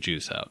sucking the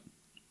juice out.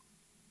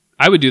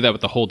 I would do that with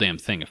the whole damn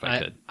thing if I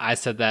could. I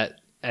said that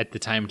at the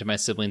time to my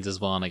siblings as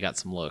well, and I got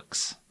some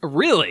looks.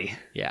 Really?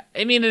 Yeah,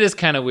 I mean it is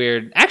kind of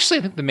weird. Actually,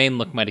 I think the main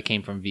look might have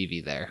came from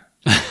Vivi there.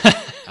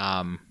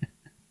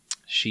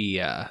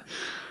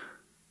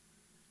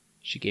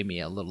 She gave me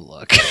a little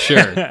look.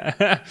 Sure.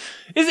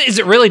 Is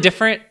it really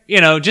different?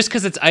 You know, just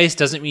because it's ice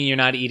doesn't mean you're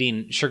not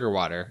eating sugar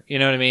water. You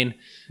know what I mean?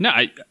 No,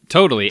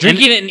 totally.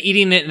 Drinking it and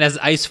eating it in as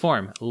ice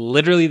form,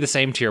 literally the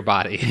same to your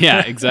body. Yeah,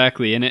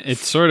 exactly. And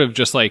it's sort of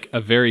just like a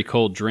very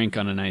cold drink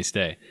on a nice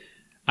day.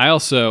 I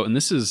also, and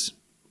this is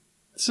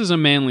a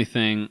manly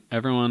thing.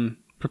 Everyone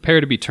prepare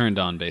to be turned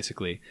on,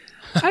 basically.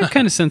 I have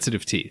kind of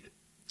sensitive teeth.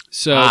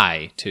 So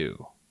I,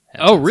 too.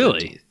 have Oh, sensitive really?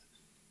 teeth.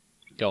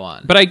 Go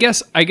on. But I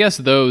guess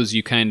those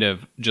you kind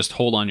of just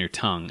hold on your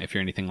tongue if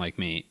you're anything like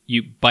me.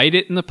 You bite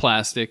it in the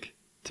plastic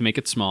to make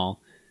it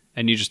small,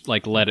 and you just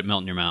like let it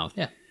melt in your mouth.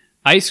 Yeah.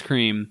 Ice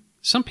cream.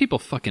 Some people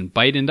fucking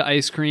bite into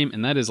ice cream,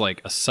 and that is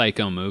like a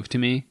psycho move to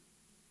me.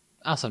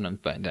 I'll sometimes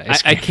bite into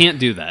ice I cream. can't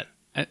do that.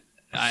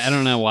 I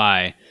don't know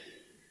why.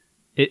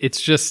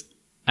 It's just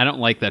I don't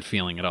like that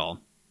feeling at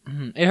all.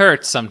 It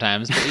hurts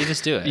sometimes, but you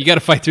just do it. You got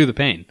to fight through the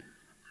pain.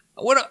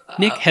 What?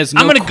 Nick has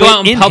no I'm going to quit go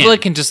out in in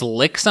public him. and just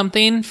lick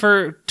something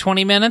for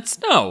 20 minutes?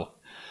 No.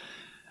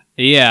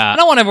 Yeah. I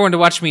don't want everyone to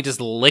watch me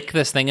just lick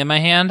this thing in my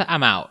hand.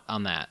 I'm out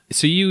on that.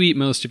 So you eat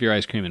most of your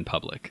ice cream in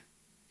public.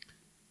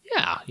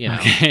 Yeah, you know.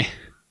 Okay.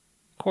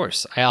 Of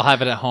course. I'll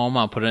have it at home.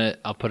 I'll put it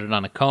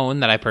on a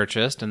cone that I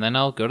purchased, and then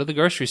I'll go to the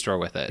grocery store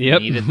with it Yep.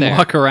 and eat it there.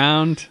 Walk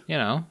around. You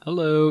know.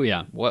 Hello.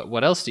 Yeah.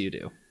 What else do you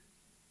do?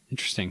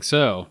 Interesting.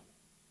 So,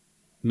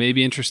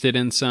 maybe interested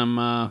in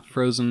some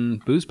frozen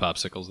booze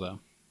popsicles, though.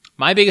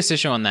 My biggest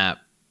issue on that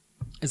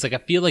is like I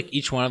feel like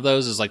each one of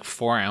those is like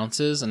 4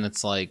 ounces, and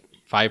it's like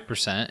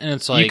 5%, and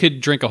it's like you could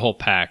drink a whole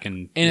pack,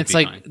 and it's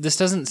like this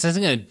isn't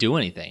going to do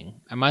anything.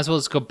 I might as well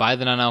just go buy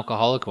the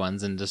non-alcoholic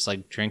ones and just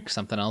like drink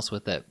something else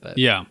with it. But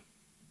yeah,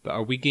 but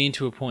are we getting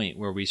to a point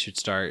where we should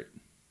start?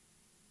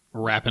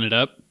 wrapping it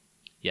up,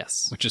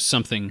 Yes, which is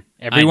something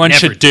everyone I never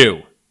should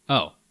do,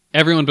 Oh,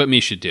 everyone but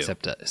me should do.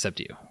 except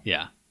you.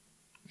 Yeah.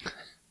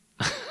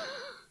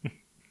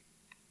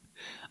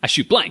 I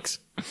shoot blanks.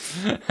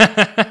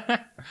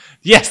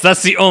 Yes,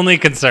 that's the only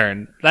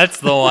concern. That's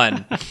the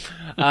one.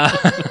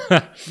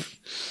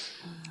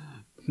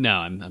 No,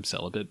 I'm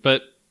celibate,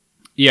 but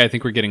yeah, I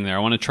think we're getting there. I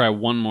want to try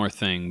one more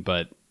thing,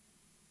 but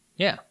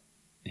Yeah,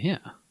 yeah.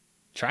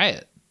 try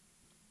it.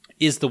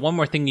 Is the one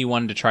more thing you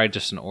wanted to try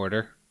just an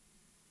order?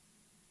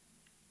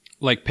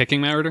 Like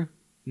picking my order?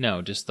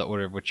 No, just the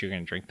order of what you're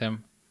going to drink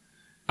them.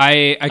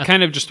 I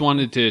kind of just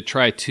wanted to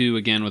try 2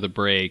 again with a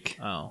break.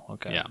 Oh,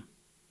 okay. Yeah.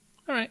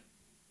 All right.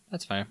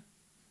 That's fine.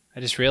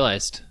 I just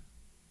realized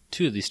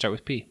 2 of these start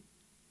with P.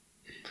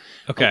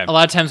 Okay. A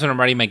lot of times when I'm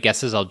writing my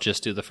guesses, I'll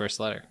just do the first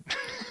letter.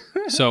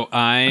 So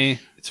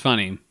it's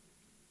funny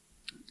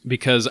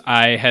because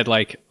I had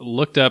like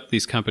looked up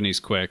these companies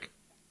quick,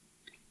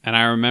 and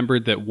I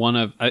remembered that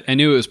I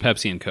knew it was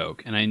Pepsi and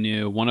Coke, and I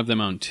knew one of them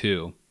owned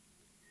 2.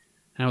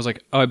 And I was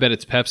like, oh, I bet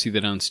it's Pepsi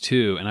that owns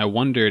 2. And I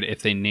wondered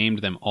if they named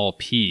them all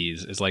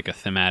P's as like a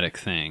thematic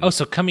thing. Oh,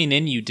 so coming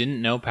in, you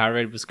didn't know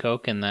Powerade was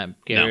Coke and that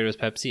Gatorade No. was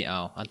Pepsi?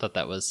 Oh, I thought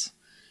that was...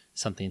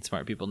 something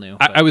smart people knew.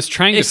 I was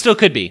trying It still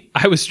could be.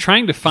 I was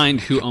trying to find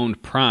who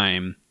owned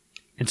Prime,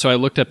 and so I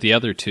looked up the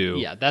other two.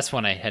 Yeah, that's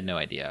one I had no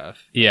idea of.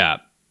 Yeah.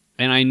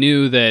 And I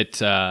knew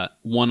that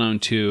one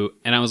owned two,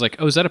 and I was like,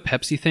 oh, is that a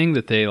Pepsi thing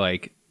that they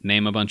like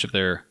name a bunch of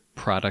their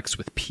products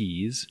with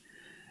P's?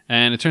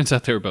 And it turns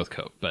out they were both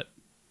Coke. But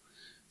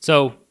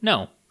So,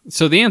 no.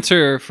 so the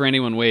answer for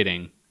anyone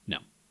waiting, no,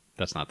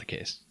 that's not the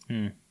case.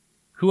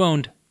 Who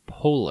owned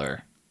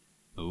Polar?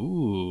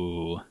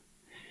 Ooh,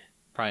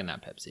 Probably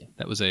not Pepsi.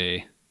 that was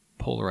a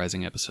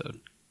polarizing episode.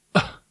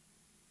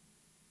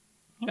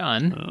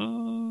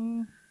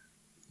 John?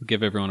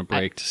 Give everyone a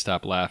break to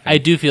stop laughing. I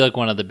do feel like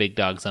one of the big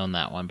dogs owned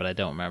that one, but I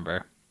don't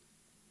remember.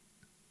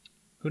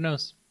 Who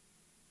knows?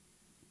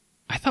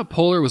 I thought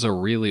Polar was a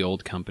really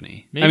old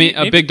company. Maybe-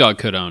 a big dog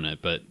could own it,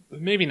 but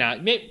Maybe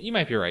not. You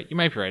might be right.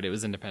 It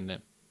was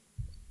independent.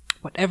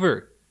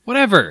 Whatever.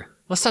 whatever.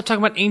 Let's stop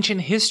talking about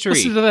ancient history.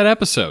 Listen to that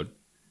episode.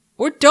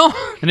 Or don't.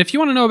 And if you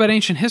want to know about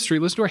ancient history,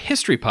 listen to our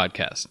history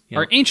podcast. Yeah.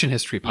 Our ancient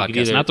history could podcast,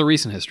 either- not the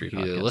recent history You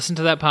either podcast. listen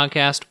to that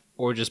podcast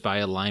or just buy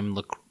a lime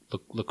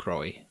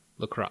LaCroix.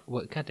 LaCroix.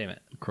 What? God damn it.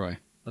 LaCroix.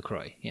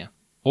 LaCroix, yeah.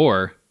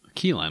 Or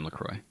key lime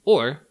LaCroix.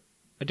 Or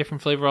a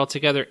different flavor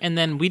altogether, and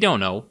then we don't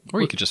know.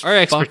 Or you could just Our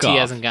fuck expertise off.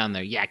 hasn't gotten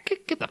there. Yeah,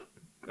 get the...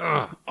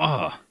 Ugh.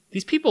 Oh,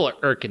 These people are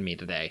irking me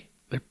today.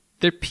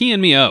 they're peeing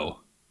me. Oh,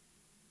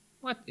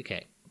 What?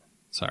 Okay,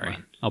 sorry.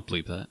 I'll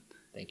bleep that.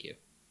 thank you.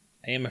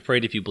 I am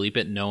afraid if you bleep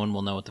it, no one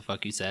will know what the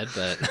fuck you said,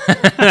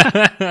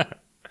 but...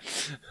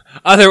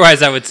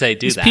 Otherwise, I would say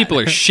do These that. people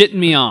are shitting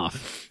me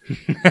off.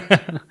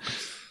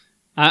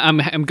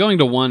 I'm going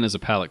to one as a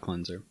palate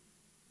cleanser.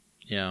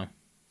 Yeah.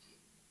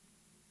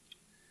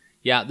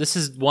 Yeah, this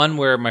is one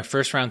where my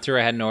first round through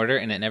I had an order,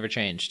 and it never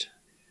changed.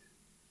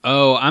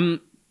 Oh,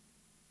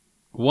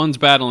 one's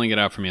battling it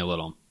out for me a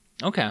little.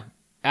 Okay.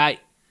 I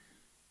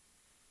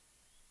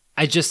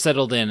just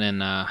settled in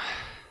and...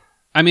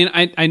 I mean,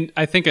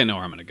 I think I know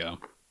where I'm going to go.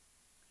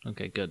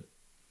 Okay, good.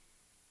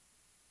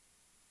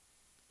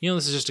 You know,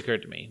 this has just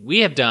occurred to me. We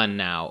have done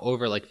now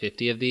over like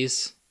 50 of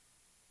these.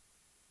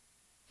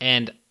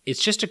 And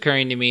it's just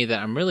occurring to me that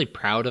I'm really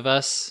proud of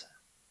us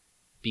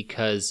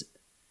because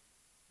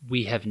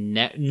we have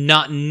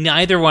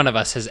neither one of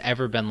us has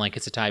ever been like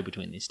it's a tie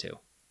between these two.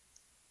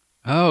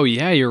 Oh,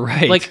 yeah, you're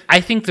right. Like,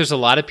 I think there's a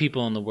lot of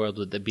people in the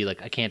world that be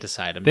like, I can't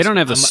decide. They don't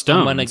have the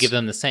I'm going to stones. give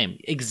them the same.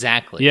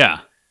 Exactly.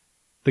 Yeah.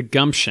 The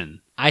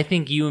gumption. I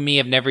think you and me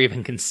have never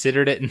even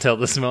considered it until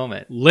this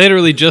moment.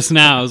 Literally just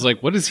now, I was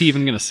like, what is he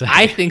even going to say?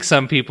 I think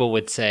some people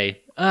would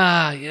say,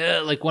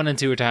 yeah, like 1 and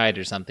 2 are tied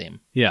or something.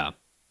 Yeah.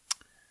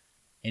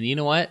 And you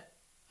know what?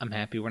 I'm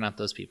happy we're not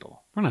those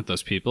people. We're not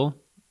those people.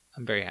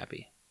 I'm very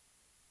happy.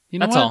 You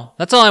know That's what? all.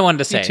 That's all I wanted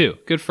to say. Me too.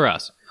 Good for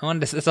us.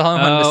 That's all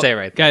I wanted to say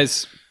right there.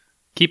 Guys,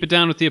 keep it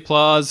down with the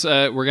applause.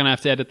 We're going to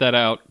have to edit that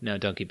out. No,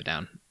 don't keep it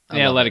down.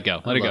 Yeah, let it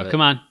go. Let it go.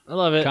 Come on. I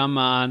love it. Come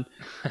on.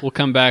 We'll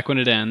come back when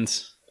it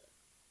ends.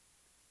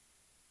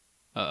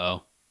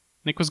 Uh-oh.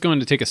 Nick was going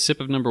to take a sip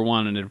of number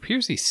 1, and it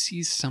appears he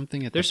sees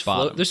something at the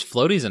bottom. There's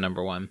floaties in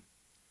number 1.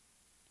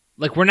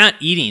 Like, we're not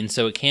eating,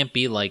 so it can't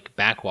be, like,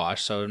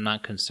 backwash, so I'm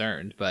not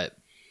concerned, but...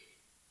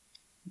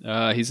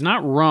 He's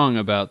not wrong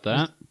about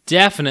that.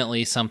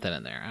 Definitely something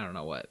in there. I don't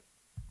know what.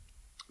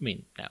 I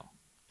mean, no.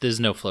 There's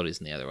no floaties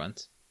in the other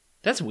ones.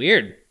 That's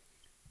weird.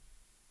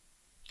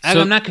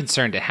 So- I'm not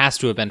concerned. It has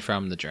to have been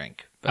from the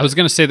drink. I was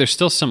going to say there's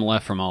still some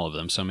left from all of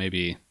them, so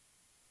maybe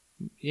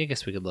Yeah, I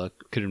guess we could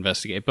look. could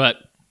investigate. But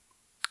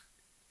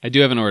I do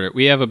have an order.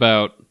 We have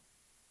about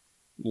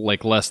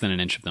like less than an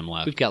inch of them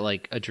left. We've got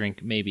like a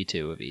drink, maybe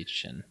 2 of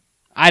each, and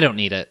I don't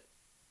need it.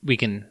 We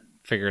can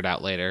figure it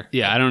out later.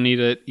 Yeah, I don't need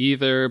it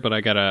either, but I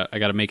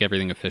gotta make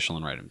everything official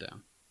and write them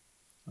down.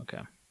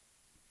 Okay.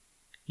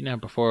 You know,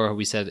 before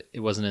we said it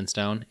wasn't in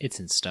stone. It's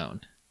in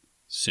stone.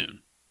 Soon.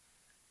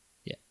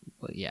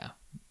 Well, yeah.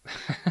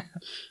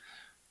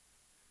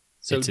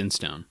 So It's in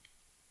stone.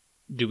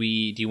 do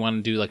you want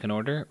to do like an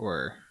order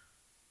or?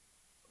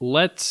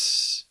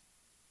 Let's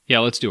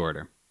do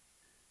order.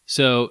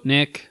 So,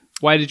 Nick,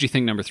 why did you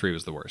think number 3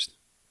 was the worst?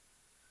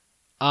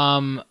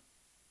 I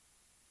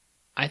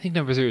think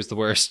number 3 was the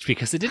worst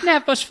because it didn't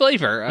have much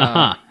flavor.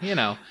 Uh-huh. You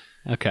know,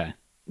 Okay.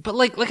 but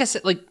like I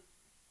said, like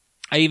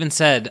I even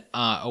said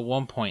at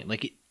one point,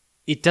 like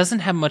it doesn't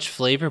have much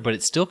flavor, but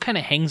it still kind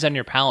of hangs on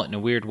your palate in a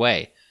weird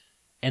way.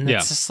 And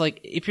it's just like,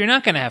 if you're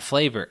not going to have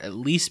flavor, at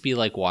least be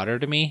like water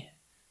to me.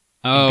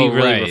 Oh, It'd be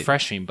really right.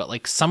 refreshing. But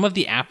like some of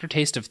the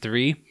aftertaste of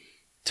 3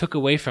 took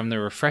away from the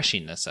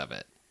refreshingness of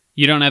it.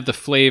 You don't have the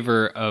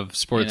flavor of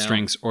sports You know?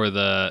 drinks or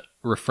the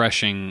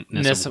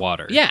refreshingness of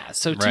water. Yeah.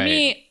 So to Right.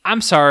 me,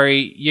 I'm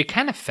sorry, you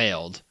kind of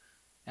failed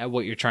at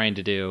what you're trying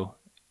to do.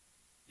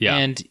 Yeah.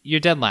 And you're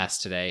dead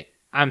last today.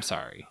 I'm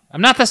sorry. I'm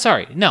not that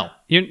sorry. No,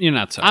 You're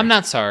not sorry. I'm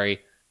not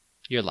sorry.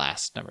 You're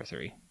last, number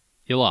 3.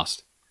 You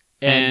lost.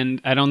 And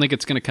I don't think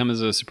it's going to come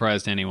as a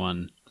surprise to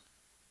anyone.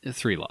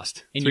 3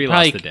 lost. And 3 you lost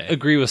probably the day.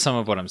 agree with some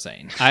of what I'm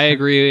saying. I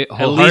agree At least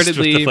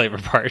wholeheartedly with the flavor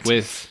part.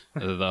 with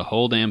the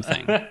whole damn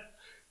thing.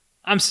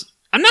 I'm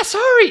not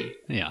sorry.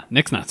 Yeah,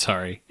 Nick's not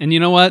sorry. And you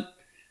know what?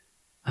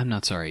 I'm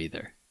not sorry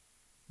either.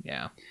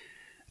 Yeah.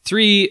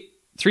 Three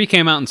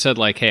came out and said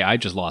like, hey, I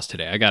just lost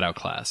today. I got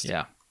outclassed.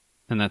 Yeah.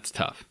 And that's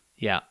tough.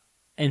 Yeah.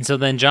 And so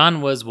then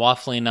John was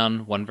waffling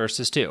on 1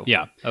 versus 2.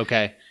 Yeah.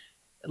 Okay.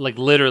 Like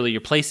literally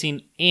your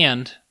placing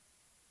and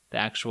the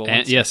actual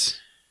And, yes.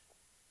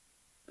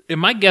 And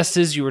my guess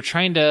is you were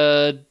trying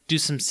to do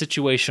some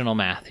situational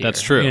math here.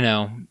 That's true. You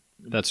know.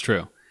 That's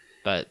true.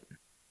 But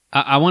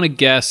I want to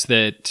guess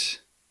that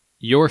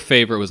your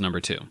favorite was number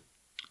 2.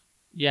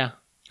 yeah.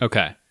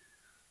 Okay.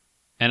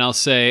 And I'll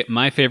say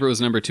my favorite was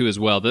number 2 as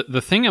well.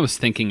 The thing I was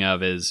thinking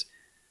of is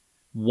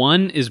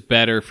 1 is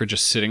better for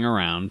just sitting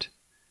around.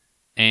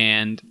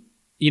 And,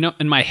 you know,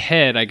 in my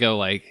head, I go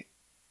like,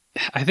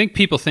 I think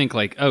people think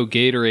like, oh,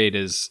 Gatorade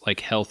is like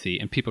healthy.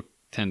 And people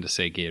tend to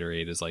say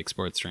Gatorade is like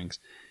sports drinks.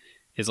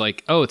 Is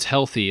like, oh, it's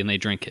healthy and they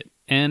drink it.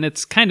 And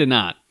it's kind of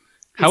not.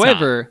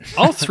 However,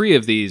 all 3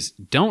 of these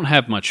don't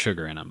have much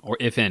sugar in them, or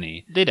if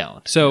any. They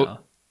don't. So,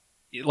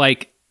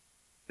 like,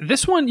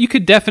 this one you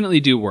could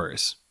definitely do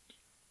worse.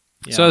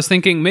 Yeah. So I was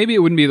thinking maybe it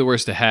wouldn't be the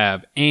worst to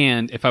have.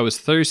 And if I was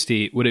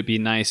thirsty, would it be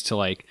nice to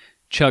like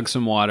chug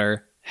some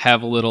water,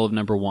 have a little of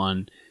number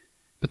 1?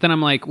 But then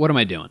I'm like, what am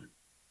I doing?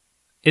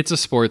 It's a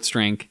sports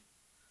drink.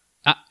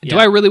 Do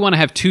I really want to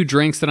have 2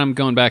 drinks that I'm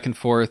going back and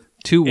forth?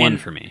 2-1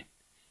 for me.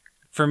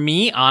 For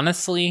me,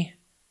 honestly,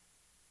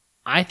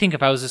 I think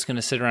if I was just going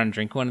to sit around and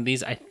drink one of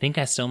these, I think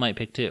I still might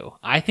pick 2.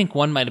 I think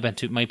 1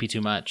 might be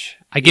too much.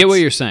 I get what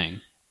you're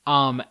saying.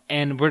 And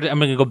I'm going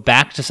to go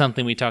back to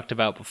something we talked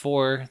about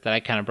before that I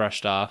kind of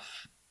brushed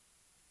off,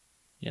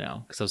 you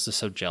know, because I was just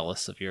so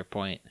jealous of your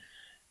point.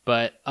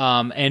 But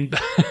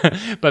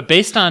but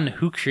based on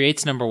who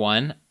creates number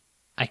 1,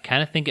 I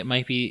kind of think it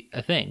might be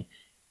a thing.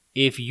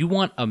 If you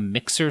want a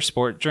mixer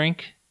sport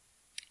drink,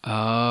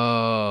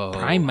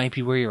 Prime might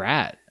be where you're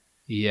at.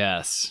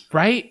 Yes.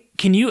 Right?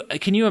 Can you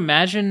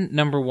imagine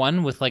number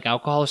 1 with like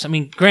alcohol or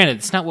something? I mean, granted,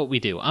 it's not what we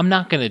do. I'm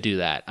not going to do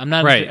that. I'm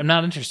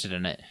not interested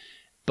in it.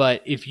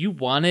 But if you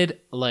wanted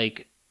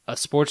like a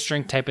sports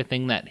drink type of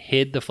thing that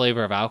hid the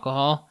flavor of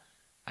alcohol,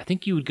 I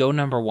think you would go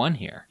number 1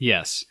 here.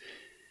 Yes.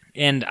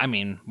 And I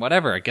mean,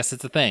 whatever, I guess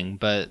it's a thing,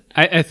 but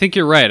I think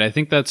you're right. I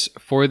think that's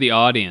for the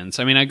audience.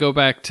 I mean, I go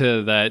back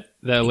to that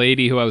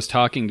lady who I was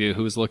talking to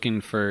who was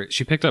looking for,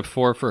 she picked up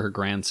 4 for her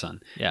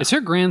grandson. Yeah. Is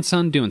her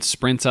grandson doing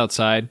sprints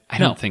outside? I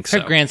don't think so.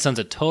 Her grandson's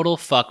a total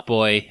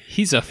fuckboy.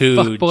 He's a who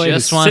fuckboy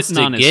just wants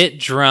to get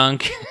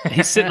drunk.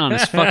 He's sitting on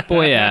his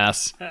fuckboy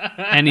ass,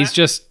 and he's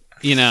just,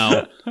 you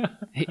know,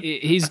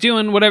 he's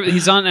doing whatever.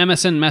 He's on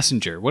MSN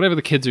Messenger, whatever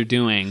the kids are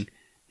doing.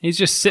 He's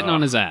just sitting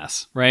on his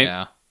ass, right?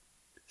 Yeah.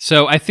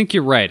 So I think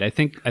you're right. I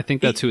think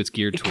that's who it's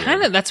geared toward.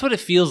 Kind of, that's what it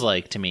feels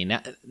like to me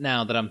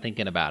now that I'm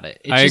thinking about it.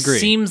 It I just agree.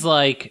 seems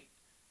like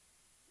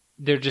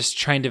they're just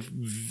trying to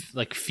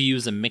like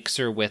fuse a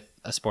mixer with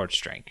a sports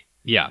drink.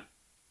 Yeah,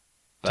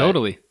 But-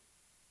 totally.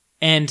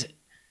 And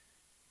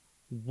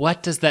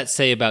what does that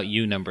say about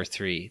you, number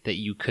 3, that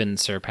you couldn't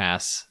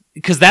surpass?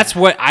 Because that's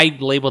what I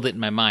labeled it in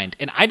my mind,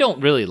 and I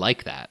don't really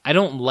like that. I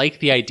don't like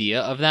the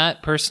idea of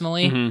that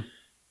personally, Mhm.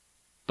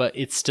 but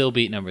it still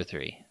beat number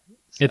 3.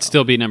 It'd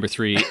still be number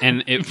 3,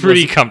 and it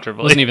Pretty wasn't-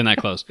 comfortably. wasn't even that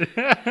close.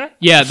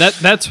 Yeah,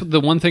 that's the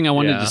one thing I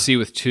wanted Yeah. to see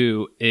with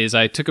 2 is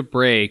I took a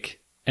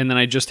break, and then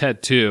I just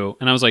had 2,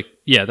 and I was like,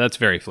 yeah, that's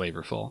very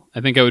flavorful. I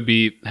think I would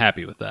be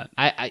happy with that.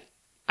 I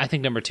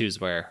think number 2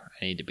 is where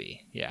I need to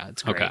be. Yeah,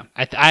 it's great.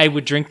 Okay. I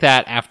would drink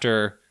that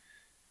after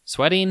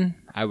sweating.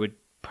 I would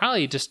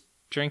probably just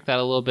drink that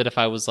a little bit if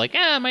I was like,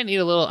 I might need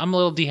I'm a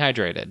little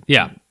dehydrated.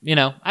 Yeah. You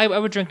know, I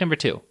would drink number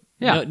 2.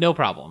 Yeah. No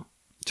problem.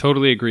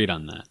 Totally agreed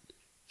on that.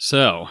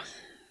 So,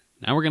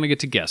 now we're going to get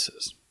to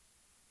guesses.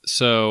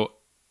 So,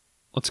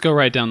 let's go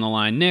right down the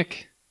line.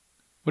 Nick,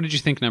 what did you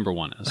think number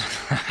 1 is?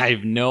 I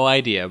have no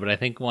idea, but I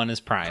think 1 is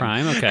Prime.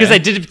 Prime, okay. Because I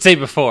did say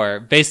before,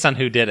 based on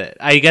who did it.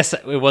 I guess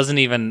it wasn't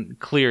even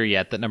clear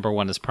yet that number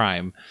 1 is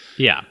Prime.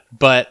 Yeah.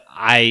 But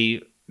I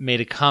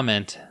made a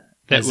comment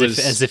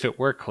as if it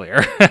were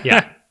clear.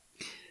 Yeah.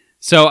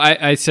 So,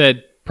 I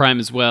said Prime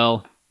as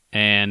well,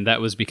 and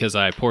that was because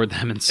I poured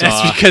them and saw.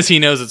 That's because he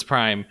knows it's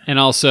Prime. And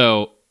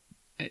also,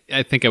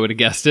 I think I would have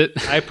guessed it.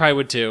 I probably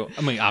would too.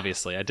 I mean,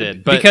 obviously I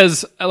did. But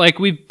because, like,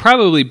 we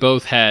probably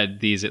both had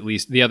these at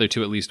least, the other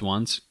 2 at least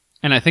once.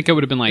 And I think I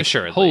would have been like,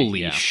 Assuredly, holy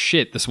yeah.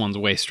 shit, this one's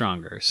way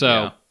stronger. So,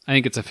 Yeah. I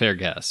think it's a fair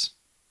guess.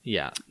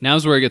 yeah.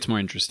 Now's where it gets more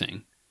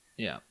interesting.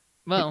 Yeah.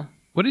 Well,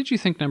 What did you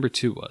think number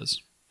 2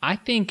 was? I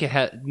think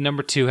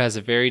number 2 has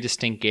a very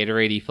distinct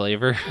Gatorade-y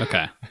flavor.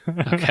 Okay.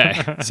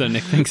 Okay. So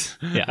Nick thinks,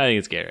 yeah. I think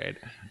it's Gatorade.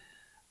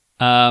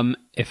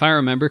 If I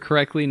remember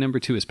correctly, number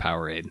 2 is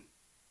Powerade.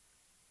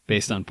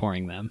 Based on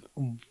pouring them.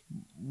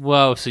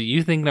 Whoa, so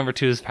you think number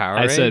 2 is Powerade?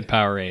 I said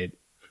Powerade.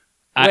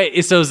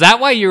 Wait, so is that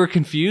why you were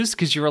confused?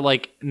 Because you were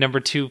like, number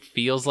 2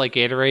 feels like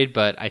Gatorade,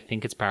 but I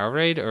think it's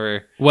Powerade?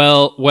 Or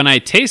Well, when I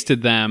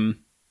tasted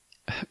them,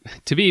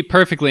 to be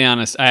perfectly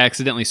honest, I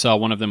accidentally saw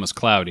one of them was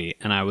cloudy,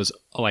 and I was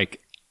like,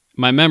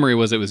 my memory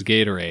was it was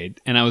Gatorade,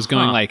 and I was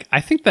going like,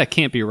 I think that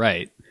can't be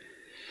right.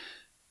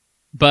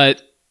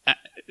 But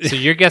so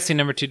you're guessing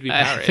number 2 to be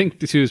Powerade? I think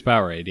the 2 is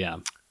Powerade, yeah.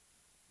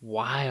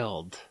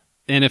 Wild.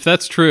 And if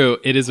that's true,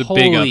 it is a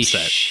Holy big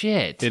upset.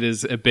 shit. It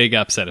is a big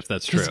upset if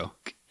that's true.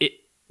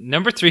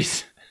 Number 3,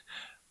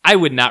 I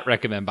would not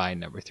recommend buying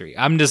number 3.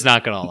 I'm just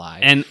not going to lie.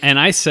 And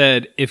I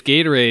said if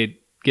Gatorade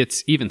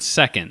gets even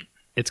second,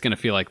 it's going to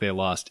feel like they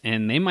lost.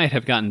 And they might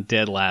have gotten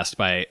dead last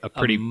by a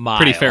pretty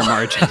fair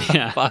margin.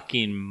 Yeah.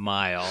 Fucking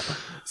mile.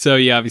 So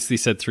you obviously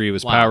said 3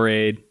 was Wow.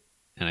 Powerade,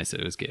 and I said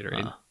it was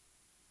Gatorade.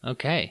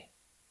 Okay.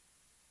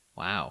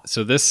 Wow.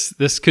 So this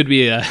could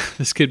be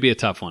a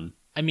tough one.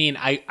 I mean,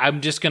 I'm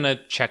just going to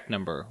check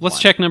number Let's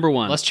 1. check number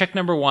 1. Let's check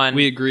number 1.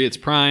 We agree it's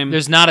Prime.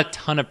 There's not a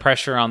ton of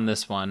pressure on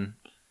this one.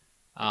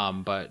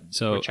 But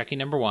So- we're checking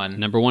number 1.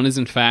 Number 1 is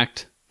in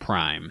fact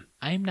Prime.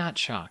 I'm not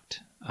shocked.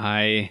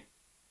 I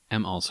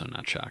am also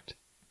not shocked.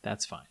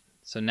 That's fine.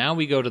 So now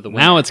we go to the winner.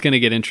 Now it's going to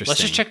get interesting.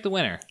 Let's just check the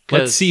winner.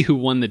 Let's see who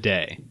won the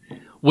day.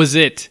 Was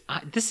it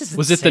This is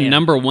was it the insane.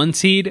 number 1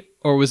 seed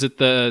or was it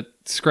the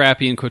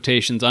scrappy in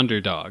quotations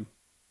underdog?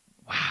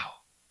 Wow.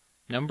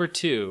 Number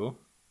 2.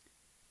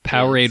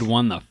 Powerade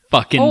won the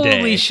fucking day.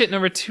 Holy shit!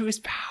 Number 2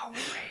 is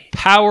Powerade.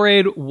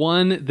 Powerade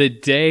won the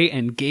day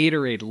and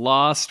Gatorade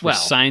lost. We're Well,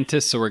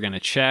 scientists, so we're going to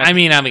check. I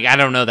mean, I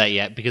don't know that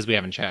yet because we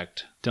haven't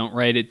checked. Don't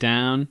write it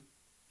down.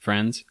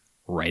 Friends,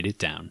 write it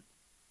down.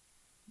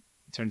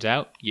 Turns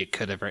out you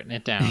could have written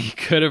it down. You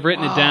could have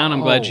written it down.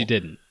 I'm glad Whoa. you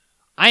didn't.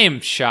 I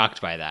am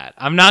shocked by that.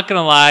 I'm not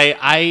gonna lie.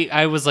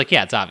 I was like,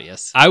 yeah, it's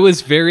obvious. I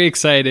was very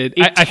excited.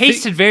 It I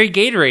tasted very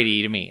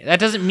Gatorade-y to me. That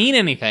doesn't mean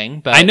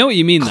anything, but I know what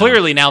you mean, though.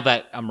 clearly now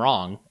that I'm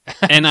wrong.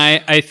 And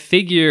I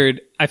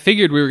figured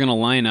we were going to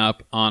line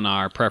up on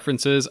our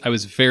preferences. I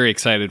was very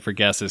excited for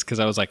guesses because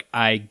I was like,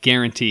 I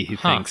guarantee he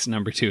thinks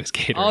number 2 is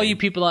Gatorade. All you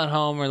people at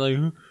home are like,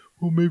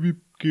 well, maybe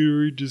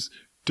Gatorade just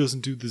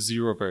doesn't do the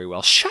 0 very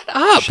well. Shut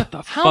up! Shut the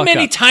How fuck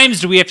many up. times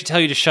do we have to tell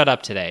you to shut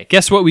up today?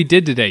 Guess what we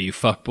did today, you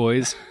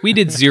fuckboys? We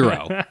did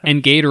 0,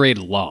 and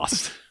Gatorade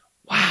lost.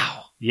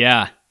 Wow.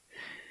 Yeah.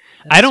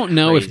 I don't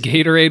know if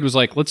crazy. Gatorade was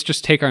like, let's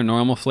just take our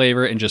normal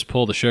flavor and just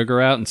pull the sugar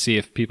out and see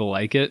if people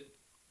like it.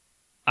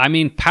 I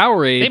mean, They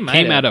Powerade might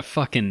came have. out of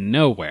fucking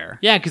nowhere.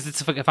 Yeah, because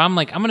it's like if I'm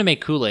like, I'm going to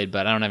make Kool-Aid,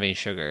 but I don't have any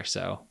sugar,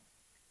 so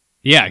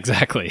Yeah,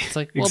 exactly. it's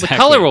like, well, Exactly. the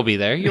color will be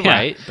there. You're Yeah.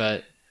 right,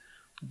 but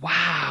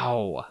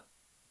wow.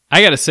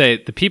 I gotta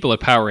say, the people at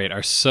Powerade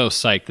are so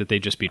psyched that they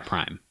just beat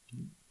Prime.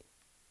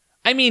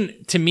 I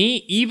mean, to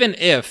me, even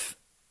if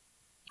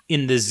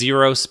in the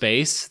 0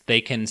 space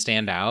they can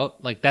stand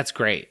out, like that's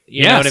great.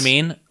 You know what I Yes.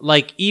 mean?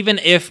 Like even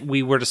if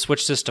we were to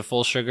switch this to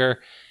full sugar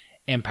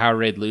and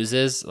Powerade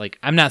loses, like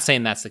I'm not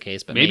saying that's the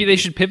case, but Maybe they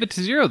should pivot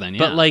to 0 then, yeah.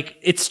 But like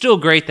it's still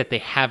great that they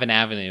have an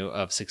avenue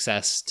of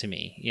success to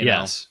me, you know.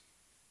 yes.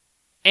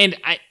 And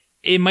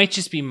it might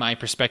just be my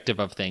perspective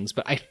of things,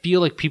 but I feel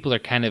like people are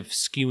kind of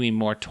skewing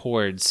more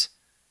towards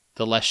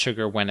the less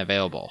sugar when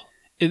available.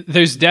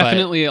 There's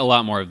definitely a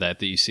lot more of that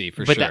you see,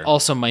 for But sure. that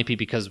also might be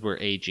because we're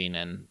aging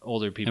and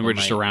older people And we're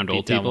just might around be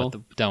old done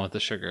people? done with the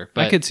sugar.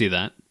 But I could see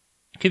that.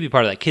 could be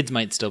part of that. Kids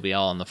might still be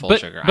all on the full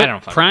But, sugar. but I don't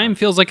fucking Prime know.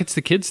 feels like it's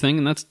the kids thing,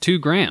 and that's 2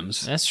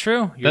 grams. That's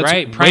true. You're That's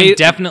right. Prime way-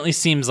 definitely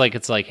seems like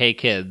it's like, hey,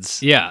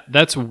 kids. Yeah,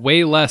 that's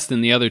way less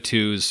than the other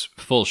 2's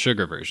full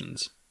sugar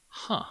versions.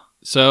 Huh.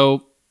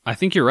 So I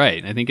think you're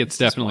right. I think it's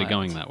This is definitely wild.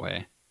 going that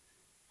way.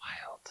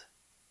 Wild.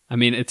 I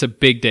mean, it's a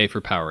big day for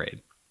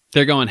Powerade.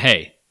 They're going,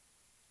 hey,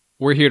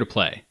 we're here to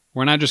play.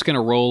 We're not just going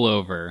to roll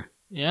over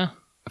Yeah.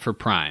 for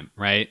Prime,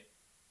 right?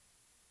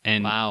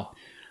 And Wow.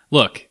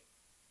 look,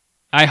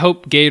 I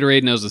hope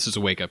Gatorade knows this is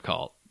a wake-up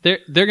call. They're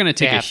going to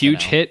take a have to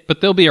huge know. hit,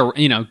 but they'll be a I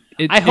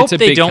hope it's a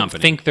they big don't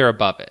company. think they're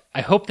above it. I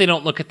hope they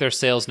don't look at their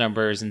sales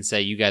numbers and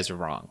say, you guys are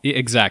wrong. Yeah,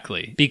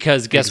 exactly.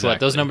 Because guess what?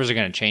 Those Exactly. numbers are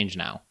going to change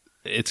now.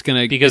 It's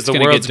gonna Because it's the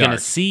gonna world's get going to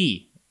dark.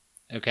 see.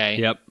 Okay?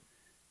 Yep.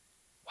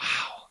 Wow.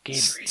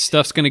 Gatorade.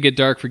 Stuff's gonna get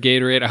dark for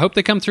Gatorade. I hope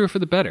they come through for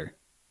the better.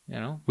 You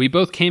know? We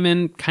both came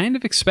in kind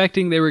of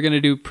expecting they were going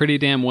to do pretty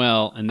damn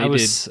well, and they I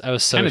was so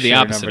kind of the sure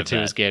opposite number of 2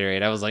 that. was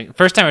Gatorade. I was like,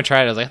 first time I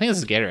tried it, I was like, I think this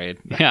is Gatorade.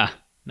 did. Yeah,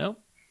 Nope.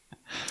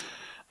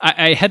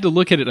 I had to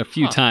look at it a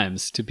few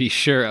times to be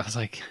sure. I was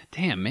like,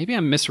 damn, maybe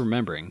I'm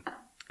misremembering.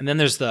 And then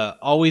there's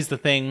always the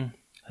thing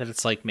that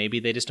it's like maybe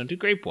they just don't do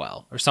grape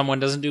well, or someone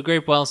doesn't do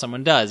grape well,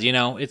 someone does. You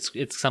know, it's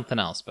something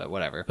else, but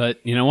whatever. But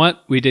you know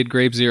what? We did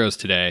Grape Zeros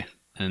today,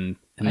 and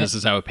this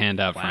is how it panned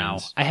out,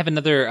 friends. I have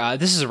another.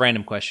 This is a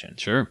random question.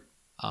 Sure.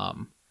 But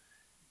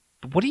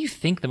what do you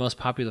think the most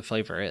popular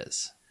flavor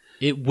is?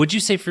 Would you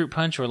say fruit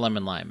punch or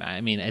lemon lime?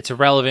 I mean, it's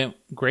irrelevant.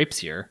 Grapes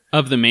here.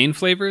 Of the main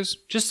flavors,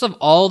 Just of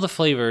all the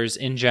flavors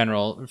in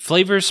general,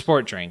 flavors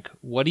sport drink.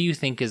 What do you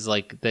think is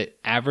like the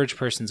average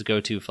person's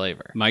go-to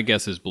flavor? my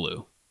guess is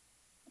blue.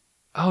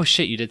 Oh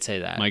shit, you did say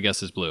that. My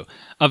guess is blue.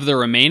 Of the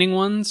remaining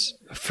ones,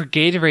 For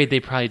Gatorade, they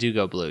probably do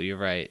go blue. You're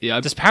right.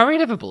 Yeah. Does Powerade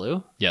have a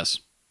blue? yes.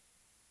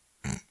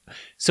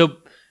 So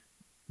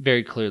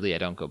very clearly, I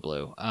don't go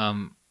blue.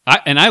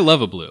 I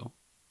love a blue.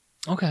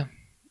 Okay.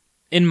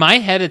 In my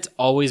head, it's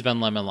always been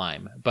lemon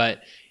lime,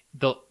 but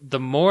the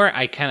more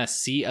I kind of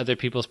see other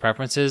people's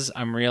preferences,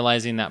 I'm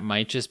realizing that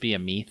might just be a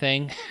me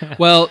thing.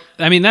 Well,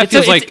 I mean, that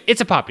feels like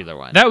it's a popular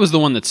one. that was the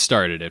one that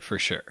started it for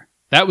sure.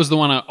 That was the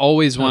one I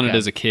always wanted Okay.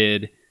 as a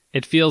kid.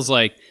 It feels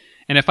like,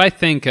 And if I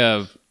think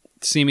of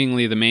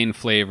seemingly the main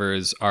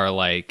flavors are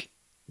like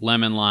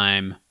lemon,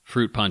 lime,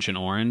 fruit punch, and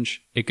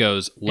orange, it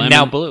goes lemon.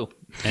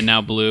 And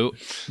now blue.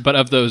 But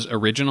of those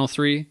original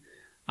three,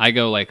 I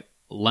go like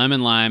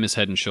lemon, lime is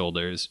head and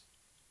shoulders.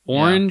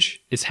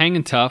 Orange is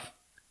hanging tough.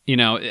 You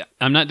know,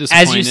 I'm not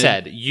disappointed. As you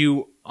said,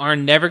 you are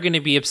never going to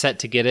be upset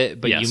to get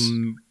it, but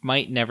you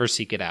might never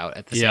seek it out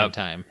at the same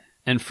time.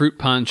 And fruit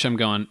punch, I'm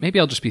going, maybe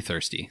I'll just be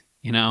thirsty,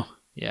 you know?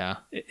 Yeah.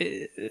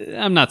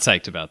 I'm not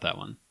psyched about that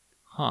one.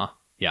 Huh.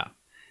 Yeah.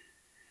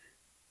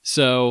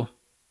 So,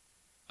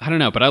 I don't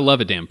know, but I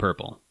love a damn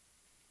purple.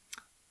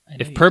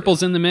 If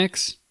purple's in the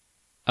mix,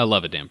 I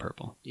love a damn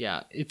purple.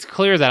 Yeah, it's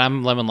clear that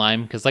I'm lemon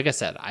lime because, like I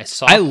said, I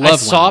saw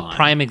lemon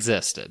Prime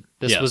existed.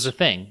 This was a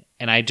thing,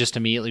 and I just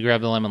immediately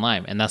grabbed the lemon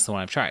lime, and that's the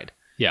one I've tried.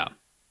 Yeah,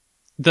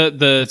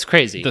 it's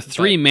crazy. The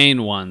three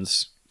main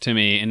ones to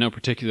me, in no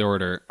particular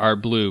order, are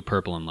blue,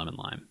 purple, and lemon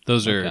lime.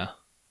 Those are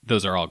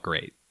all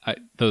great.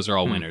 Those are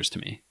all winners to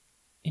me.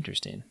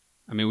 Interesting.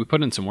 I mean, we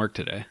put in some work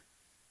today.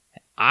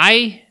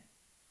 I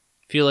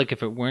feel like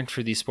if it weren't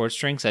for these sports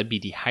drinks, I'd be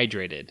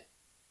dehydrated.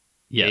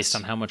 Yes. Based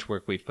on how much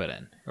work we've put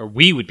in. Or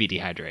we would be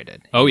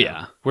dehydrated. Oh,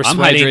 yeah. I'm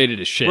hydrated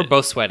as shit. We're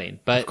both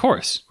sweating. But of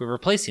course. We're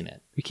replacing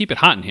it. We keep it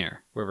hot in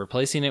here. We're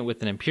replacing it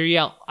with an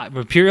Imperial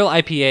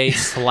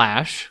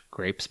IPA /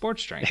 grape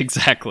sports drink.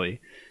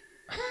 Exactly.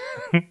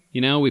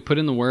 You know, we put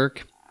in the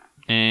work,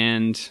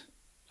 and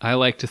I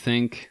like to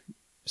think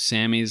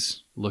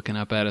Sammy's looking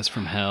up at us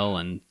from hell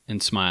and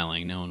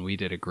smiling, knowing we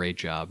did a great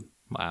job.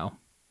 Wow.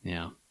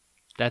 Yeah.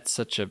 That's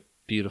such a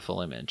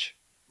beautiful image.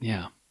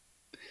 Yeah.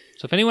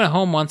 So if anyone at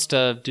home wants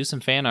to do some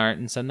fan art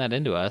and send that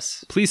in to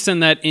us, please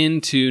send that in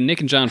to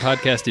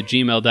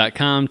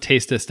nickandjohnpodcast@gmail.com.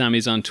 Taste Us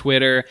Dummies on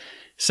Twitter.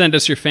 Send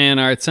us your fan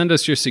art. Send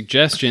us your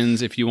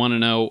suggestions if you want to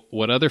know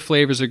what other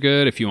flavors are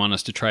good. If you want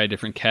us to try a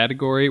different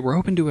category, we're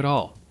open to it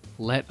all.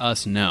 Let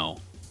us know.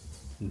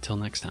 Until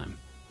next time.